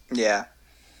 Yeah.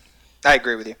 I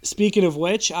agree with you. Speaking of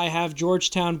which, I have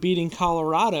Georgetown beating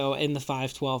Colorado in the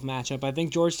 5-12 matchup. I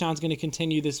think Georgetown's going to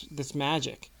continue this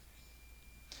magic.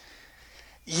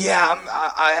 Yeah,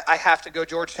 I have to go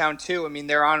Georgetown too. I mean,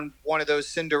 they're on one of those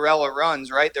Cinderella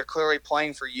runs, right? They're clearly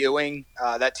playing for Ewing.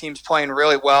 That team's playing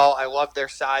really well. I love their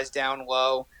size down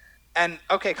low. And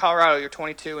okay, Colorado, you're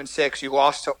 22-6. You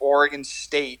lost to Oregon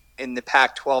State in the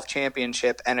Pac-12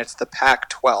 championship, and it's the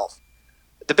Pac-12.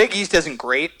 The Big East isn't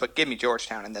great, but give me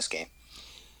Georgetown in this game.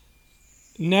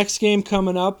 Next game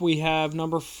coming up, we have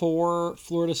number 4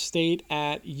 Florida State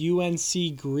at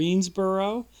UNC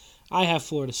Greensboro. I have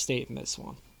Florida State in this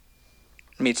one.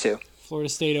 Me too. Florida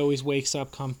State always wakes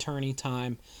up come tourney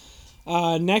time.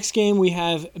 Next game, we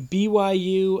have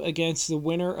BYU against the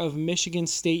winner of Michigan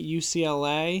State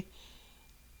UCLA.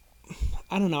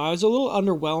 I don't know. I was a little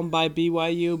underwhelmed by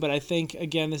BYU, but I think,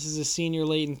 again, this is a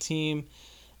senior-laden team,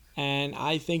 and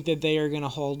I think that they are going to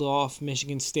hold off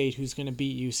Michigan State, who's going to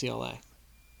beat UCLA.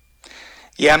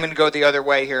 Yeah, I'm going to go the other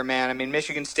way here, man. I mean,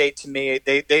 Michigan State, to me,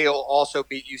 they'll also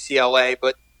beat UCLA,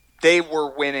 but they were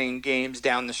winning games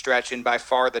down the stretch in by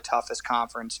far the toughest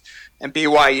conference. And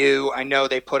BYU, I know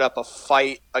they put up a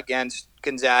fight against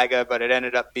Gonzaga, but it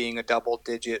ended up being a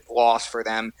double-digit loss for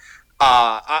them.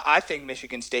 I think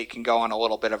Michigan State can go on a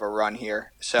little bit of a run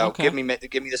here. So Okay. give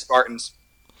me the Spartans.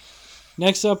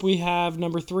 Next up, we have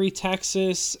number 3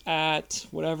 Texas at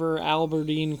whatever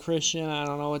Albertine Christian. I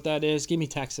don't know what that is. Give me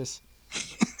Texas.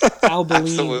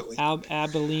 Absolutely.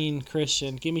 Abilene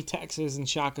Christian. Give me Texas and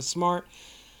Shaka Smart.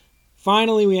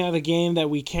 Finally, we have a game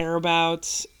that we care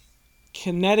about.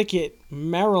 Connecticut,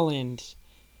 Maryland.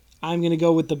 I'm going to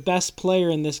go with the best player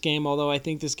in this game, although I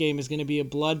think this game is going to be a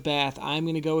bloodbath. I'm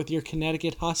going to go with your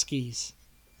Connecticut Huskies.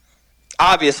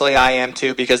 Obviously, I am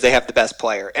too because they have the best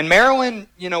player. And Maryland,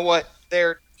 you know what?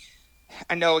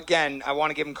 I know, again, I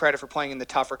want to give them credit for playing in the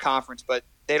tougher conference, but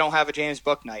they don't have a James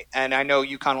Book night. And I know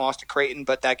UConn lost to Creighton,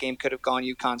 but that game could have gone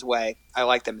UConn's way. I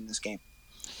like them in this game.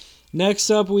 Next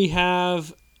up, we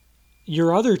have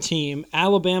your other team,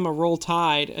 Alabama Roll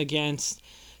Tide, against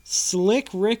Slick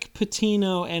Rick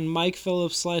Pitino and Mike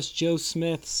Phillips / Joe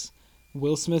Smith's,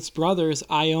 Will Smith's brothers,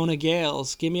 Iona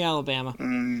Gales. Give me Alabama.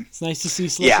 It's nice to see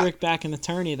Slick Rick back in the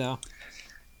tourney, though.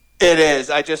 It is.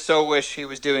 I just so wish he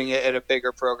was doing it at a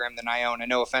bigger program than Iona.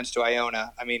 No offense to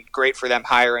Iona. I mean, great for them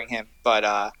hiring him.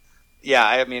 But, yeah,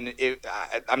 I mean,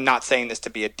 I'm not saying this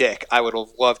to be a dick. I would have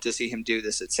loved to see him do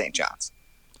this at St. John's.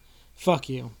 Fuck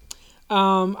you.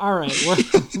 All right,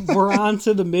 we're on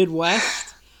to the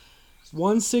Midwest.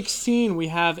 116, we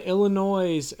have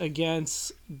Illinois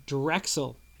against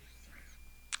Drexel.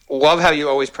 Love how you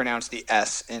always pronounce the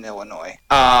S in Illinois.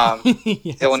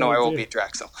 Yes, Illinois I will do. beat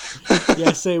Drexel.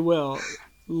 Yes, they will.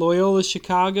 Loyola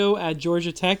Chicago at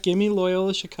Georgia Tech. Give me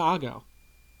Loyola Chicago.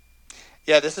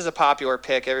 Yeah, this is a popular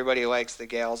pick. Everybody likes the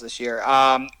Gales this year.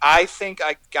 I think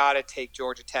I got to take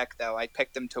Georgia Tech, though. I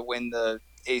picked them to win the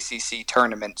ACC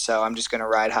tournament, so I'm just going to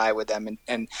ride high with them.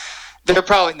 And they're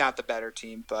probably not the better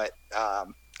team, but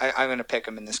I'm going to pick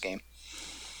them in this game.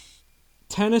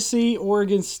 Tennessee,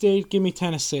 Oregon State. Give me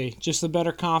Tennessee. Just a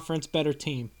better conference, better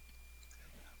team.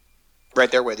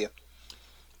 Right there with you.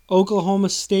 Oklahoma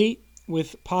State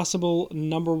with possible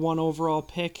number 1 overall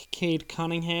pick, Cade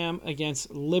Cunningham, against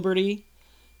Liberty.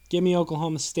 Give me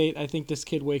Oklahoma State. I think this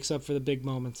kid wakes up for the big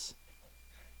moments.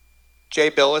 Jay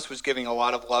Billis was giving a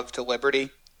lot of love to Liberty,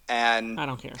 and I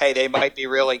don't care. Hey, they might be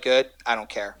really good. I don't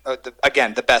care.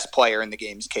 Again, the best player in the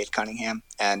game is Cade Cunningham,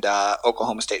 and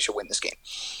Oklahoma State should win this game.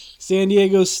 San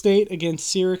Diego State against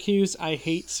Syracuse. I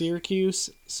hate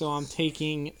Syracuse, so I'm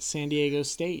taking San Diego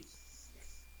State.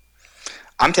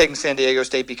 I'm taking San Diego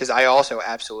State because I also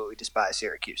absolutely despise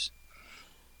Syracuse.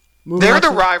 Moving They're on the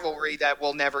to- rivalry that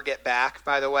we'll never get back,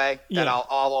 by the way, that Yeah. I'll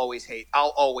always hate.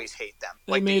 I'll always hate them.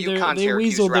 They Like made the their, UConn they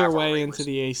Syracuse weaseled their rivalry way was- into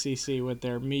the ACC with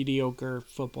their mediocre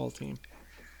football team.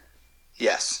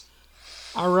 Yes.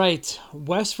 All right,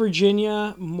 West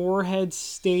Virginia, Morehead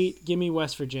State. Give me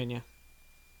West Virginia.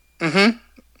 Mm-hmm.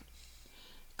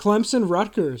 Clemson,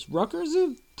 Rutgers. Rutgers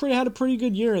have had a pretty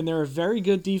good year, and they're a very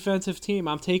good defensive team.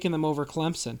 I'm taking them over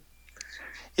Clemson.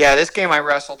 Yeah, this game I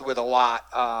wrestled with a lot.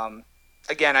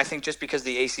 Again, I think just because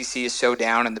the ACC is so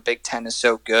down and the Big Ten is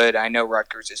so good, I know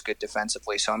Rutgers is good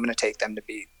defensively, so I'm going to take them to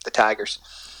beat the Tigers.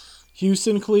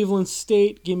 Houston, Cleveland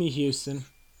State. Give me Houston.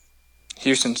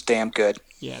 Houston's damn good.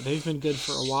 Yeah, they've been good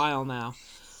for a while now.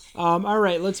 All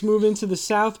right, let's move into the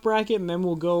South bracket, and then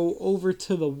we'll go over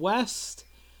to the West.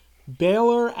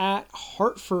 Baylor at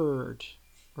Hartford.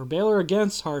 Or Baylor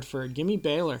against Hartford. Give me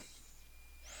Baylor.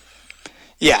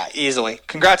 Yeah, easily.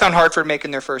 Congrats on Hartford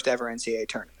making their first ever NCAA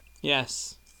tournament.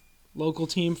 Yes. Local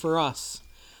team for us.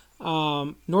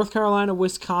 North Carolina,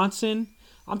 Wisconsin.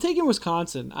 I'm taking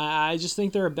Wisconsin. I just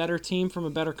think they're a better team from a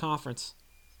better conference.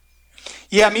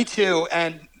 Yeah, me too.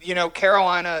 And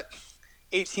Carolina,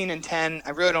 18-10. I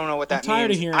really don't know what I'm that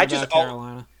tired of means. hearing about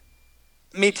Carolina.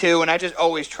 Me too. And I just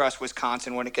always trust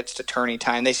Wisconsin when it gets to tourney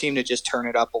time. They seem to just turn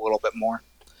it up a little bit more.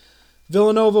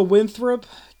 Villanova, Winthrop.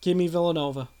 Give me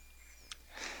Villanova.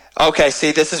 Okay,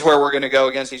 see, this is where we're going to go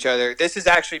against each other. This has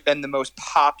actually been the most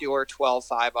popular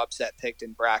 12-5 upset picked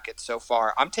in brackets so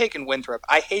far. I'm taking Winthrop.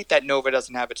 I hate that Nova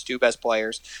doesn't have its two best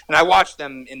players. And I watched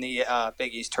them in the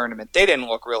Big East tournament. They didn't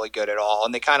look really good at all,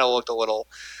 and they kind of looked a little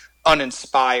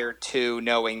uninspired too,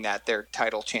 knowing that their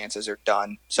title chances are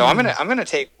done. So I'm gonna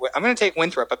take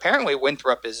Winthrop. Apparently,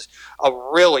 Winthrop is a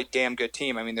really damn good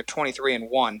team. I mean, they're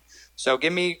 23-1. So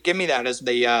give me that as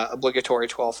the obligatory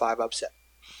 12-5 upset.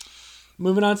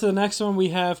 Moving on to the next one, we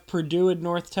have Purdue at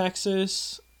North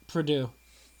Texas. Purdue.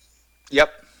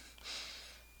 Yep.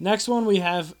 Next one, we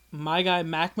have my guy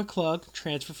Mac McClung,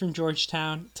 transfer from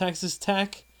Georgetown. Texas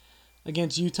Tech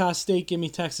against Utah State. Give me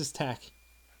Texas Tech.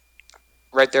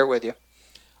 Right there with you.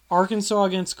 Arkansas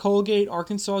against Colgate.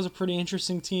 Arkansas is a pretty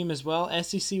interesting team as well.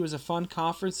 SEC was a fun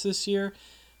conference this year.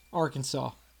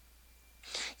 Arkansas.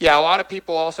 Yeah, a lot of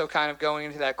people also kind of going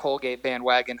into that Colgate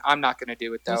bandwagon. I'm not going to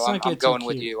do it, though. I'm going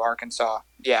with you, Arkansas.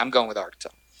 Yeah, I'm going with Arkansas.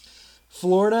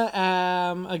 Florida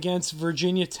against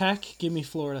Virginia Tech. Give me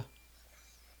Florida.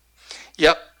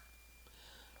 Yep.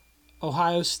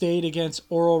 Ohio State against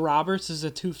Oral Roberts is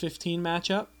a 2:15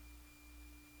 matchup.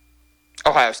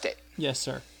 Ohio State. Yes,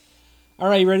 sir. All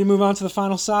right, you ready to move on to the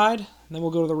final side? And then we'll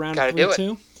go to the round of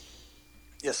 3-2.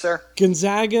 Yes, sir.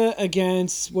 Gonzaga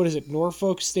against, what is it,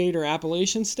 Norfolk State or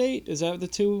Appalachian State? Is that the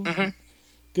two? Mm-hmm.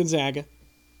 Gonzaga.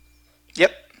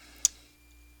 Yep.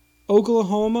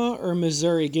 Oklahoma or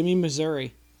Missouri? Give me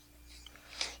Missouri.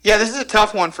 Yeah, this is a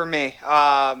tough one for me.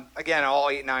 Again, all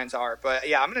 8-9s are. But,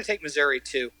 yeah, I'm going to take Missouri,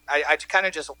 too. I kind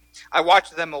of I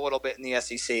watched them a little bit in the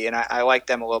SEC, and I like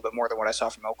them a little bit more than what I saw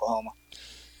from Oklahoma.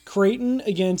 Creighton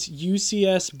against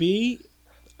UCSB.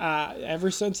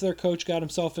 Ever since their coach got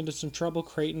himself into some trouble,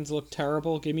 Creighton's looked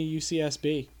terrible. Give me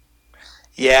UCSB.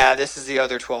 Yeah, this is the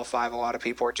other 12-5 a lot of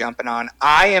people are jumping on.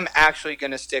 I am actually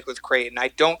going to stick with Creighton. I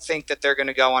don't think that they're going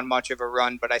to go on much of a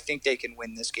run, but I think they can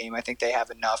win this game. I think they have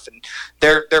enough, and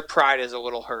their pride is a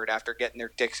little hurt after getting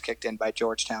their dicks kicked in by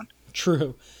Georgetown.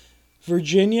 True.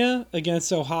 Virginia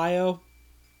against Ohio.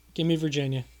 Give me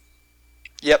Virginia.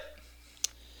 Yep.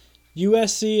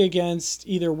 USC against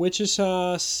either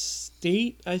Wichita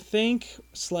State, I think,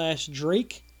 /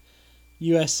 Drake.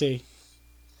 USC.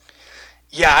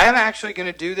 Yeah, I am actually going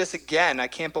to do this again. I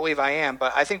can't believe I am,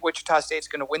 but I think Wichita State's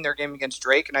going to win their game against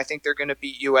Drake, and I think they're going to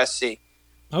beat USC.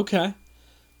 Okay.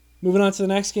 Moving on to the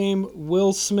next game,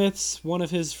 Will Smith's, one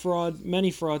of his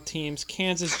many fraud teams,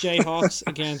 Kansas Jayhawks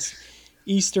against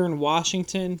Eastern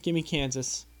Washington. Give me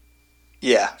Kansas.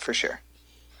 Yeah, for sure.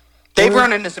 They've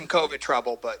run into some COVID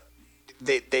trouble, but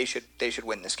they should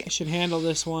win this game. They should handle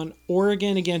this one.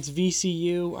 Oregon against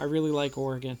VCU. I really like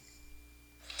Oregon.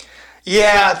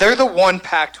 Yeah, they're the one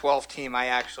Pac-12 team I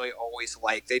actually always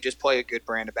like. They just play a good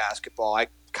brand of basketball. I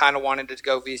kind of wanted to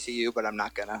go VCU, but I'm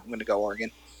not gonna. I'm gonna go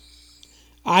Oregon.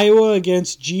 Iowa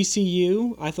against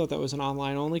GCU. I thought that was an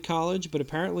online-only college, but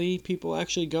apparently people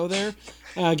actually go there.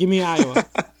 Give me Iowa.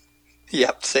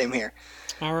 Yep, same here.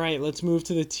 All right, let's move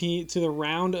to the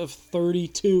round of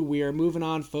 32. We are moving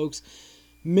on, folks.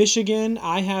 Michigan,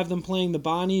 I have them playing the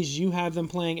Bonnies. You have them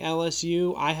playing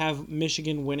LSU. I have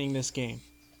Michigan winning this game.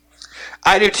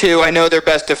 I do too. I know their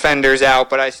best defender's out,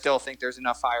 but I still think there's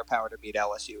enough firepower to beat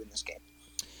LSU in this game.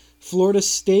 Florida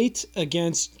State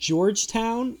against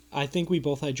Georgetown. I think we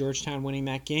both had Georgetown winning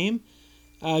that game.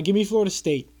 Give me Florida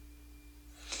State.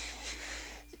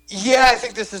 Yeah, I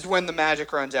think this is when the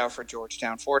magic runs out for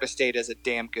Georgetown. Florida State is a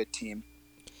damn good team.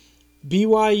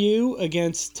 BYU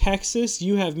against Texas.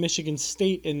 You have Michigan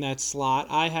State in that slot.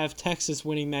 I have Texas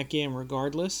winning that game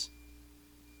regardless.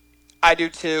 I do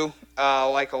too.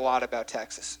 Like a lot about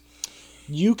Texas.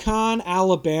 UConn,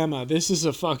 Alabama. This is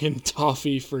a fucking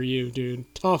toughie for you,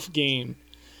 dude. Tough game.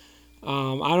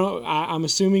 I'm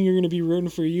assuming you're going to be rooting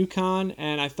for UConn,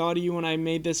 and I thought of you when I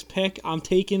made this pick. I'm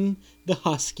taking the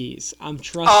Huskies. I'm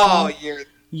trusting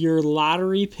your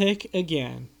lottery pick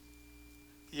again.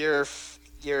 You're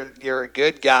a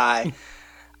good guy.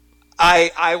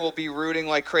 I will be rooting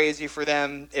like crazy for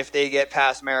them if they get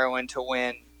past Maryland to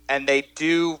win, and they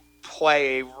do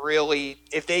play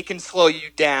if they can slow you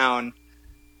down,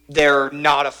 they're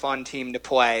not a fun team to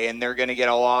play, and they're going to get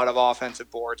a lot of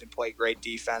offensive boards and play great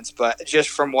defense. But just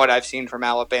from what I've seen from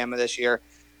Alabama this year,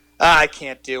 I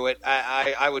can't do it.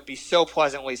 I would be so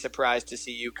pleasantly surprised to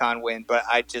see UConn win, but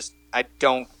I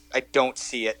don't I don't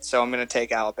see it. So I'm going to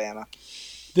take Alabama.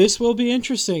 This will be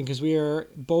interesting because we are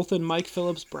both in Mike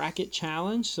Phillips' bracket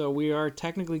challenge, so we are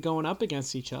technically going up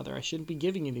against each other. I shouldn't be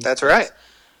giving you these. That's picks.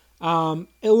 right.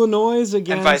 Illinois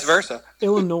against and vice versa.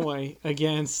 Illinois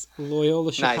against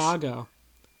Loyola Chicago. Nice.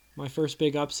 My first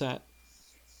big upset.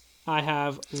 I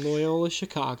have Loyola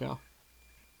Chicago.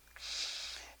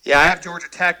 Yeah, I have Georgia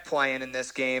Tech playing in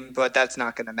this game, but that's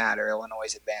not going to matter. Illinois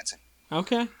is advancing.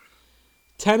 Okay.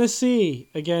 Tennessee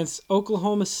against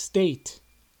Oklahoma State.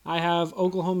 I have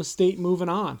Oklahoma State moving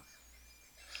on.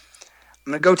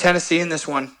 I'm going to go Tennessee in this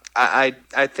one. I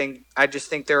just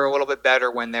think they're a little bit better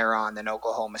when they're on than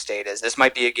Oklahoma State is. This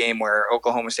might be a game where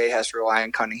Oklahoma State has to rely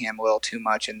on Cunningham a little too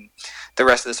much, and the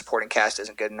rest of the supporting cast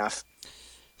isn't good enough.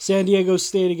 San Diego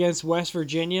State against West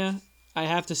Virginia. I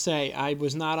have to say, I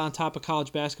was not on top of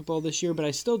college basketball this year, but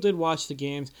I still did watch the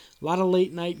games. A lot of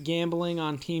late-night gambling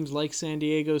on teams like San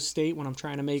Diego State when I'm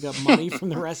trying to make up money from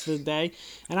the rest of the day.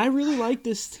 And I really like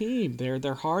this team.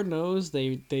 They're hard-nosed.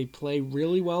 They play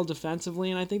really well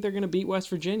defensively, and I think they're going to beat West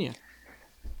Virginia.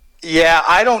 Yeah,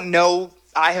 I don't know.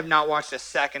 I have not watched a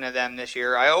second of them this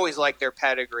year. I always like their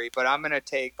pedigree, but I'm going to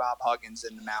take Bob Huggins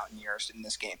and the Mountaineers in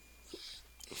this game.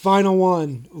 Final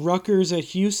one, Rutgers at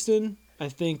Houston. I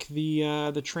think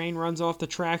the train runs off the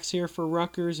tracks here for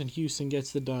Rutgers, and Houston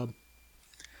gets the dub.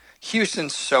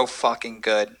 Houston's so fucking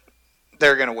good.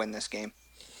 They're going to win this game.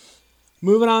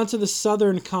 Moving on to the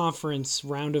Southern Conference,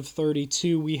 round of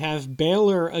 32, we have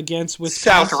Baylor against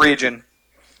Wisconsin. South region.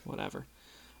 Whatever.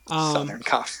 Southern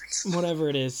Conference. Whatever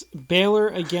it is. Baylor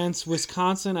against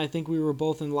Wisconsin. I think we were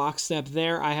both in lockstep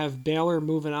there. I have Baylor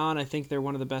moving on. I think they're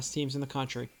one of the best teams in the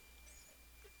country.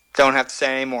 Don't have to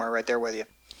say any more. Right there with you.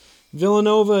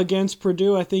 Villanova against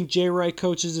Purdue. I think Jay Wright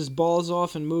coaches his balls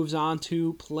off and moves on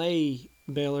to play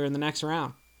Baylor in the next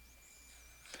round.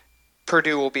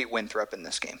 Purdue will beat Winthrop in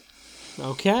this game.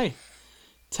 Okay.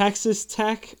 Texas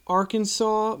Tech,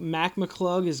 Arkansas. Mac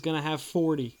McClung is going to have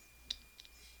 40.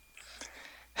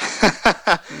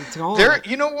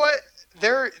 You know what?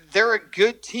 They're a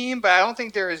good team, but I don't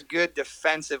think they're as good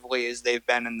defensively as they've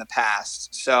been in the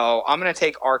past. So I'm going to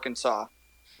take Arkansas.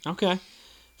 Okay.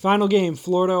 Final game,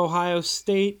 Florida, Ohio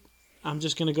State. I'm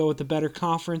just going to go with the better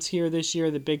conference here this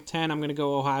year, the Big Ten. I'm going to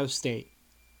go Ohio State.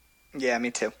 Yeah, me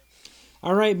too.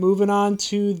 All right, moving on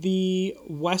to the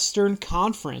Western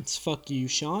Conference. Fuck you,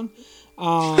 Sean.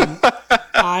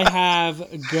 I have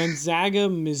Gonzaga,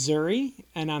 Missouri,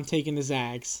 and I'm taking the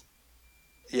Zags.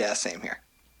 Yeah, same here.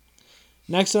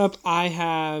 Next up,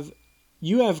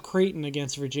 you have Creighton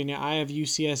against Virginia. I have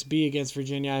UCSB against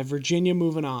Virginia. I have Virginia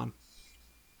moving on.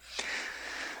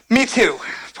 Me too.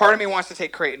 Part of me wants to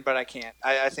take Creighton, but I can't.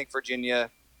 I think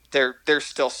Virginia, they're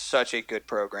still such a good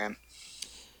program.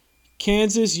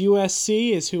 Kansas,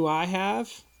 USC is who I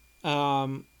have,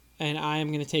 and I am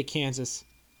going to take Kansas.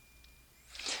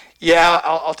 Yeah,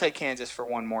 I'll take Kansas for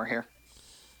one more here.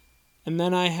 And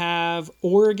then I have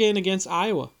Oregon against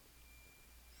Iowa.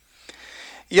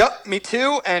 Yep, me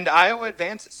too, and Iowa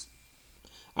advances.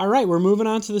 All right, we're moving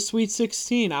on to the Sweet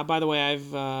 16. By the way,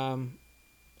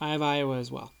 I have Iowa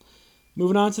as well.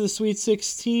 Moving on to the Sweet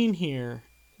 16 here.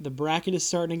 The bracket is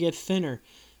starting to get thinner.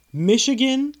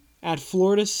 Michigan at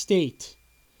Florida State.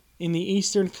 In the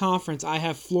Eastern Conference, I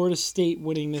have Florida State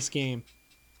winning this game.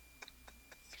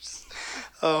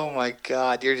 Oh my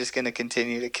God, you're just going to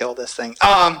continue to kill this thing.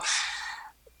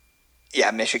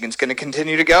 Yeah, Michigan's going to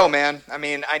continue to go, man. I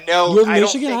mean, I know. You have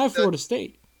Michigan, I have Florida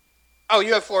State. Oh,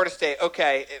 you have Florida State.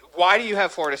 Okay. Why do you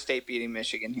have Florida State beating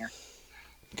Michigan here?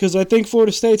 Because I think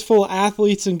Florida State's full of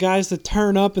athletes and guys that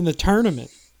turn up in the tournament.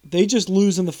 They just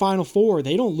lose in the Final Four.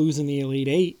 They don't lose in the Elite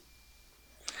Eight.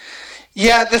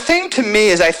 Yeah, the thing to me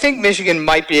is I think Michigan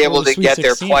might be able to get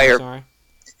their player.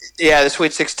 Yeah, the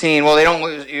Sweet 16. Well, they don't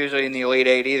lose usually in the Elite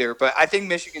Eight either, but I think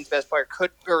Michigan's best player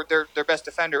their best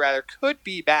defender rather, could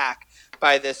be back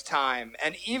by this time.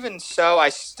 And even so, I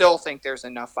still think there's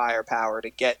enough firepower to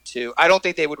get to. I don't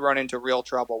think they would run into real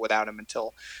trouble without him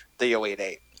until the Elite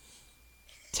Eight.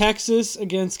 Texas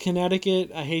against Connecticut.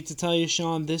 I hate to tell you,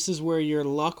 Sean, this is where your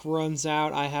luck runs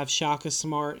out. I have Shaka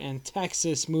Smart and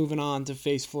Texas moving on to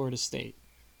face Florida State.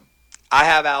 I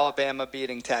have Alabama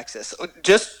beating Texas.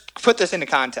 Just put this into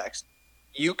context.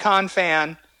 UConn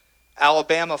fan,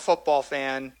 Alabama football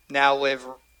fan, now live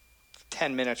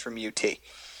 10 minutes from UT.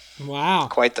 Wow.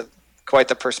 Quite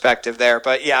the perspective there.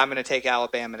 But yeah, I'm going to take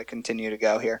Alabama to continue to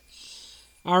go here.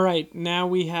 All right,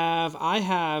 now I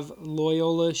have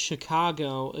Loyola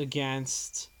Chicago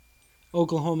against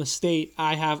Oklahoma State.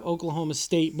 I have Oklahoma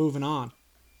State moving on.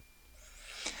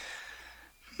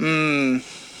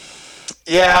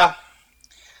 Yeah.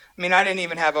 I mean, I didn't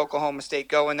even have Oklahoma State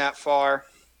going that far.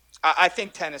 I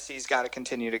think Tennessee's got to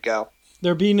continue to go.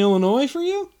 They're beating Illinois for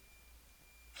you?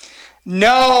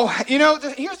 No,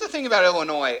 here's the thing about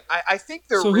Illinois. I think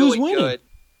they're So really who's winning? good.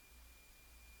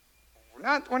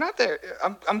 We're not there.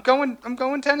 I'm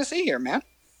going Tennessee here, man.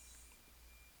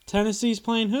 Tennessee's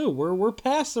playing who? We're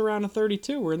past the round of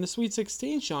 32. We're in the Sweet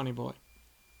 16, Shawnee boy.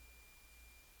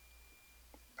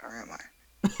 Where am I?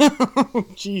 Oh,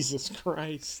 Jesus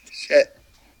Christ. Shit.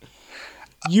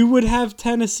 You would have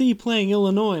Tennessee playing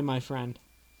Illinois, my friend.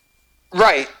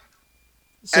 Right.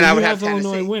 So And I you would have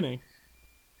Illinois Tennessee. winning.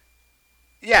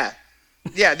 Yeah.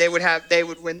 They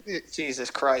would win. Jesus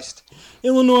Christ.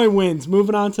 Illinois wins.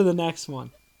 Moving on to the next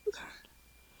one.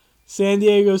 San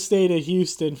Diego State at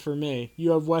Houston for me.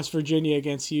 You have West Virginia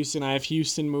against Houston. I have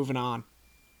Houston moving on.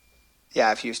 Yeah, I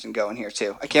have Houston going here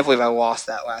too. I can't believe I lost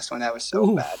that last one. That was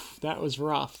so bad. That was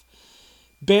rough.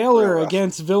 Baylor Real rough.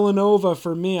 against Villanova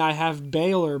for me. I have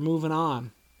Baylor moving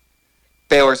on.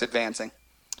 Baylor's advancing.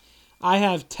 I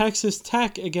have Texas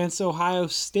Tech against Ohio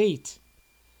State.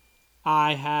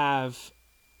 I have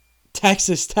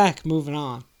Texas Tech moving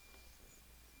on.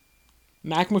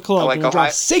 Mac McClung like going to drop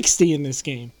Ohio- 60 in this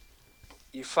game.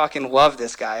 You fucking love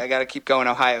this guy. I got to keep going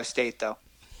Ohio State though.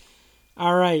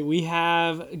 All right, we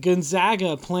have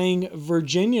Gonzaga playing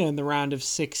Virginia in the round of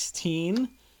 16.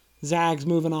 Zags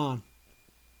moving on.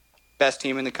 Best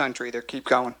team in the country. They keep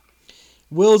going.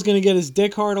 Will's going to get his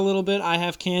dick hard a little bit. I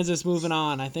have Kansas moving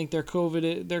on. I think their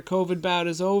COVID bout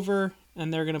is over,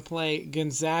 and they're going to play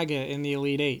Gonzaga in the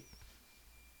Elite Eight.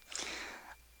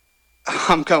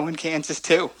 I'm going Kansas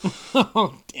too.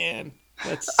 Oh, Dan.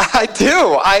 I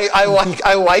do.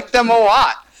 I like them a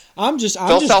lot. I'm just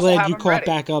Self will glad have you them caught ready.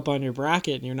 back up on your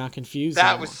bracket and you're not confused. That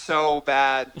anymore. was so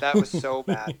bad. That was so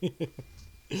bad.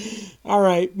 All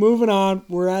right, moving on.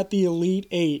 We're at the Elite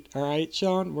Eight. All right,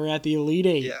 Sean, we're at the Elite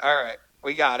Eight. Yeah. All right.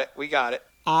 We got it.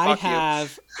 I Fuck you.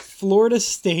 have Florida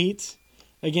State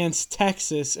against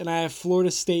Texas, and I have Florida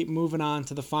State moving on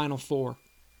to the Final Four.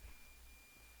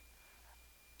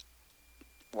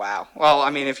 Wow. Well, I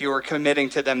mean, if you were committing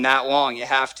to them that long, you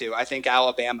have to. I think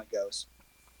Alabama goes.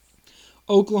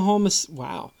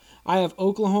 Wow. I have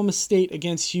Oklahoma State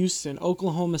against Houston.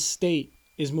 Oklahoma State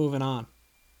is moving on.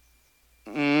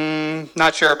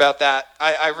 Not sure about that.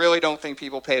 I really don't think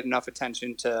people paid enough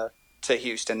attention to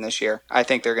Houston this year. I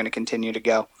think they're going to continue to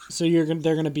go. So they're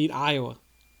going to beat Iowa.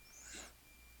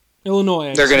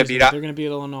 Illinois. They're gonna excuse me. beat- They're going to beat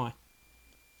Illinois.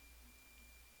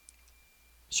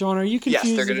 Sean, are you Yes,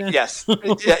 confused they're going to. again? Yes.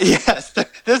 Yeah, yes.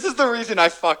 This is the reason I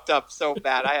fucked up so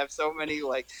bad. I have so many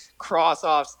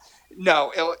cross-offs.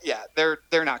 No,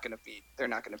 they're not going to beat. They're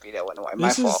not going to beat Illinois. My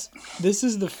fault. This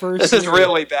is the first. This is year-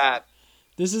 really bad.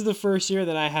 This is the first year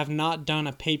that I have not done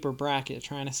a paper bracket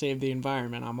trying to save the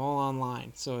environment. I'm all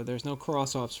online, so there's no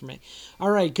cross-offs for me. All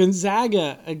right,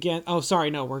 Gonzaga again. Oh, sorry,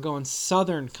 no, we're going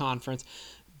Southern Conference.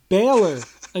 Baylor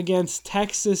against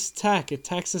Texas Tech. A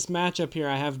Texas matchup here.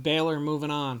 I have Baylor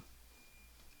moving on.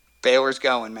 Baylor's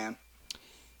going, man.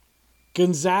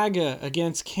 Gonzaga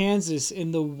against Kansas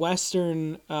in the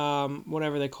Western,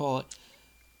 whatever they call it.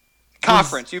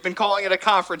 Conference. You've been calling it a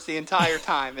conference the entire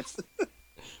time. It's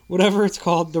Whatever it's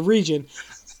called, the region.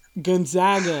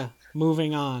 Gonzaga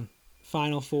moving on.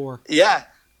 Final Four. yeah,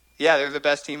 they're the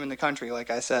best team in the country. Like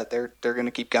I said, they're going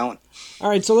to keep going. All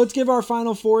right, so let's give our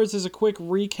Final Fours as a quick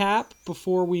recap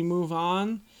before we move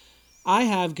on. I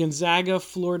have Gonzaga,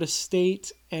 Florida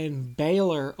State, and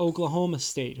Baylor, Oklahoma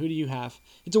State. Who do you have?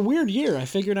 It's a weird year. I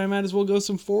figured I might as well go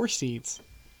some 4 seeds.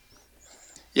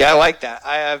 Yeah, I like that.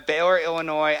 I have Baylor,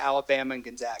 Illinois, Alabama, and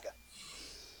Gonzaga.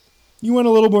 You went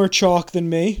a little more chalk than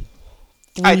me.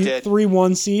 I did. 3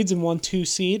 1 seeds and 1 2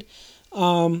 seed.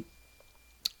 All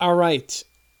right.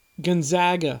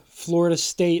 Gonzaga, Florida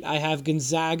State. I have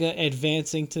Gonzaga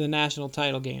advancing to the national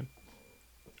title game.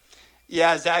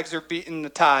 Yeah, Zags are beating the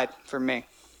Tide for me.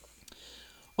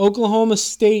 Oklahoma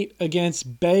State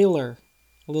against Baylor.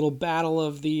 A little battle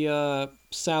of the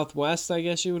Southwest, I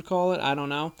guess you would call it. I don't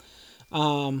know.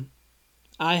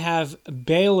 I have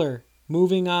Baylor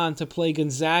moving on to play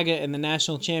Gonzaga in the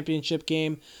national championship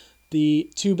game.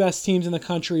 The 2 best teams in the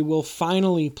country will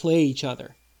finally play each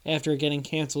other after getting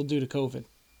canceled due to COVID.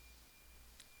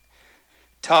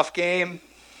 Tough game.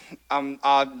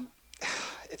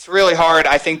 It's really hard.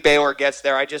 I think Baylor gets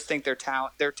there. I just think their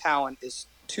talent is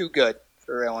too good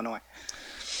for Illinois.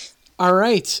 All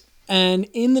right. And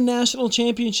in the national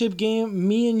championship game,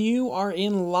 me and you are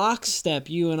in lockstep,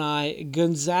 you and I.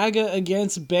 Gonzaga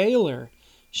against Baylor.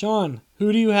 Sean,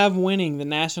 who do you have winning the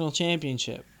national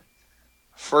championship?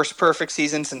 First perfect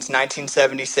season since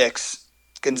 1976.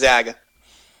 Gonzaga.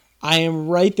 I am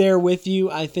right there with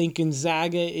you. I think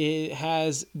Gonzaga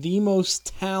has the most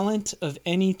talent of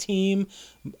any team.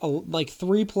 Like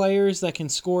 3 players that can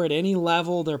score at any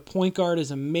level. Their point guard is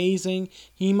amazing.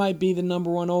 He might be the number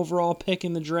 1 overall pick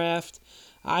in the draft.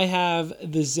 I have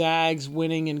the Zags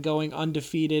winning and going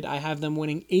undefeated. I have them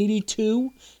winning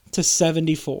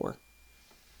 82-74.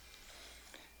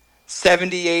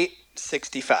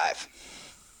 78-65.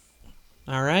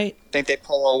 All right. I think they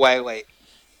pull away late.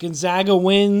 Gonzaga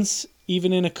wins,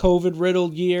 even in a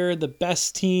COVID-riddled year. The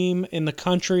best team in the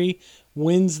country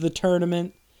wins the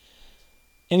tournament.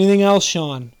 Anything else,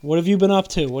 Sean? What have you been up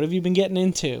to? What have you been getting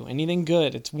into? Anything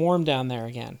good? It's warm down there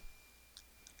again.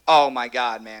 Oh, my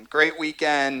God, man. Great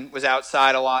weekend. Was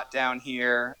outside a lot down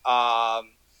here.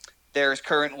 There's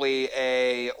currently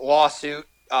a lawsuit.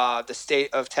 The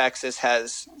state of Texas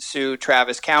has sued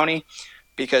Travis County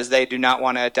because they do not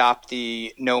want to adopt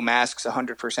the no masks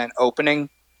 100% opening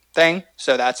thing.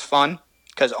 So that's fun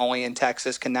because only in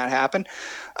Texas can that happen.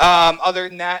 Other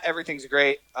than that, everything's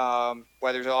great.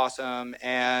 Weather's awesome.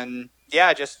 And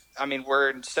yeah, we're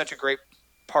in such a great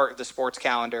part of the sports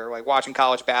calendar, like watching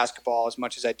college basketball as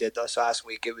much as I did this last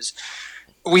week.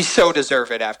 We so deserve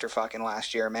it after fucking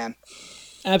last year, man.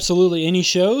 Absolutely. Any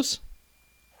shows?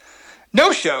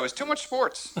 No shows. Too much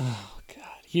sports. Oh, God.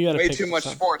 You gotta way pick too much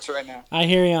something. sports right now. I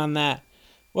hear you on that.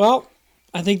 Well,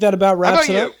 I think that about wraps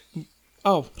How it about up. you?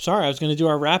 Oh, sorry. I was going to do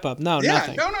our wrap-up. No,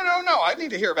 nothing. No. I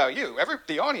need to hear about you.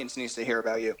 The audience needs to hear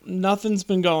about you. Nothing's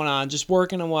been going on. Just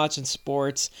working and watching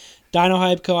sports. Dino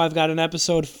Hype Co., I've got an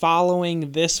episode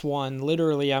following this one.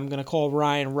 Literally, I'm going to call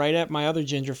Ryan right at my other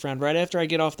ginger friend, right after I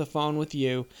get off the phone with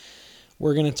you.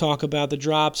 We're going to talk about the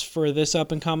drops for this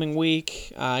up-and-coming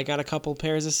week. I got a couple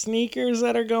pairs of sneakers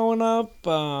that are going up,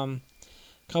 a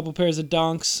couple pairs of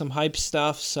dunks, some hype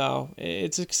stuff, so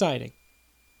it's exciting.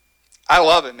 I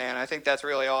love it, man. I think that's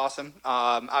really awesome.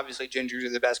 Obviously, Gingers are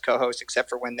the best co-hosts, except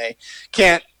for when they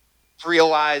can't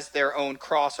realize their own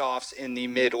cross-offs in the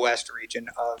Midwest region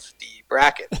of the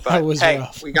bracket. But hey,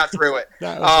 rough. We got through it.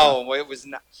 Rough.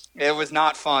 It was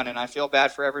not fun, and I feel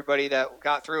bad for everybody that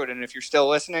got through it. And if you're still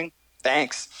listening,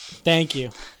 thanks. Thank you.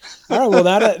 All right, well,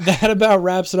 that about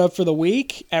wraps it up for the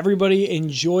week. Everybody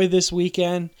enjoy this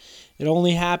weekend. It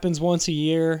only happens once a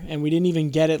year, and we didn't even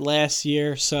get it last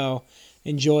year, so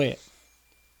enjoy it.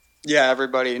 Yeah,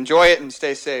 everybody, enjoy it and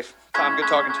stay safe. Tom, good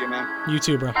talking to you, man. You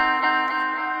too, bro.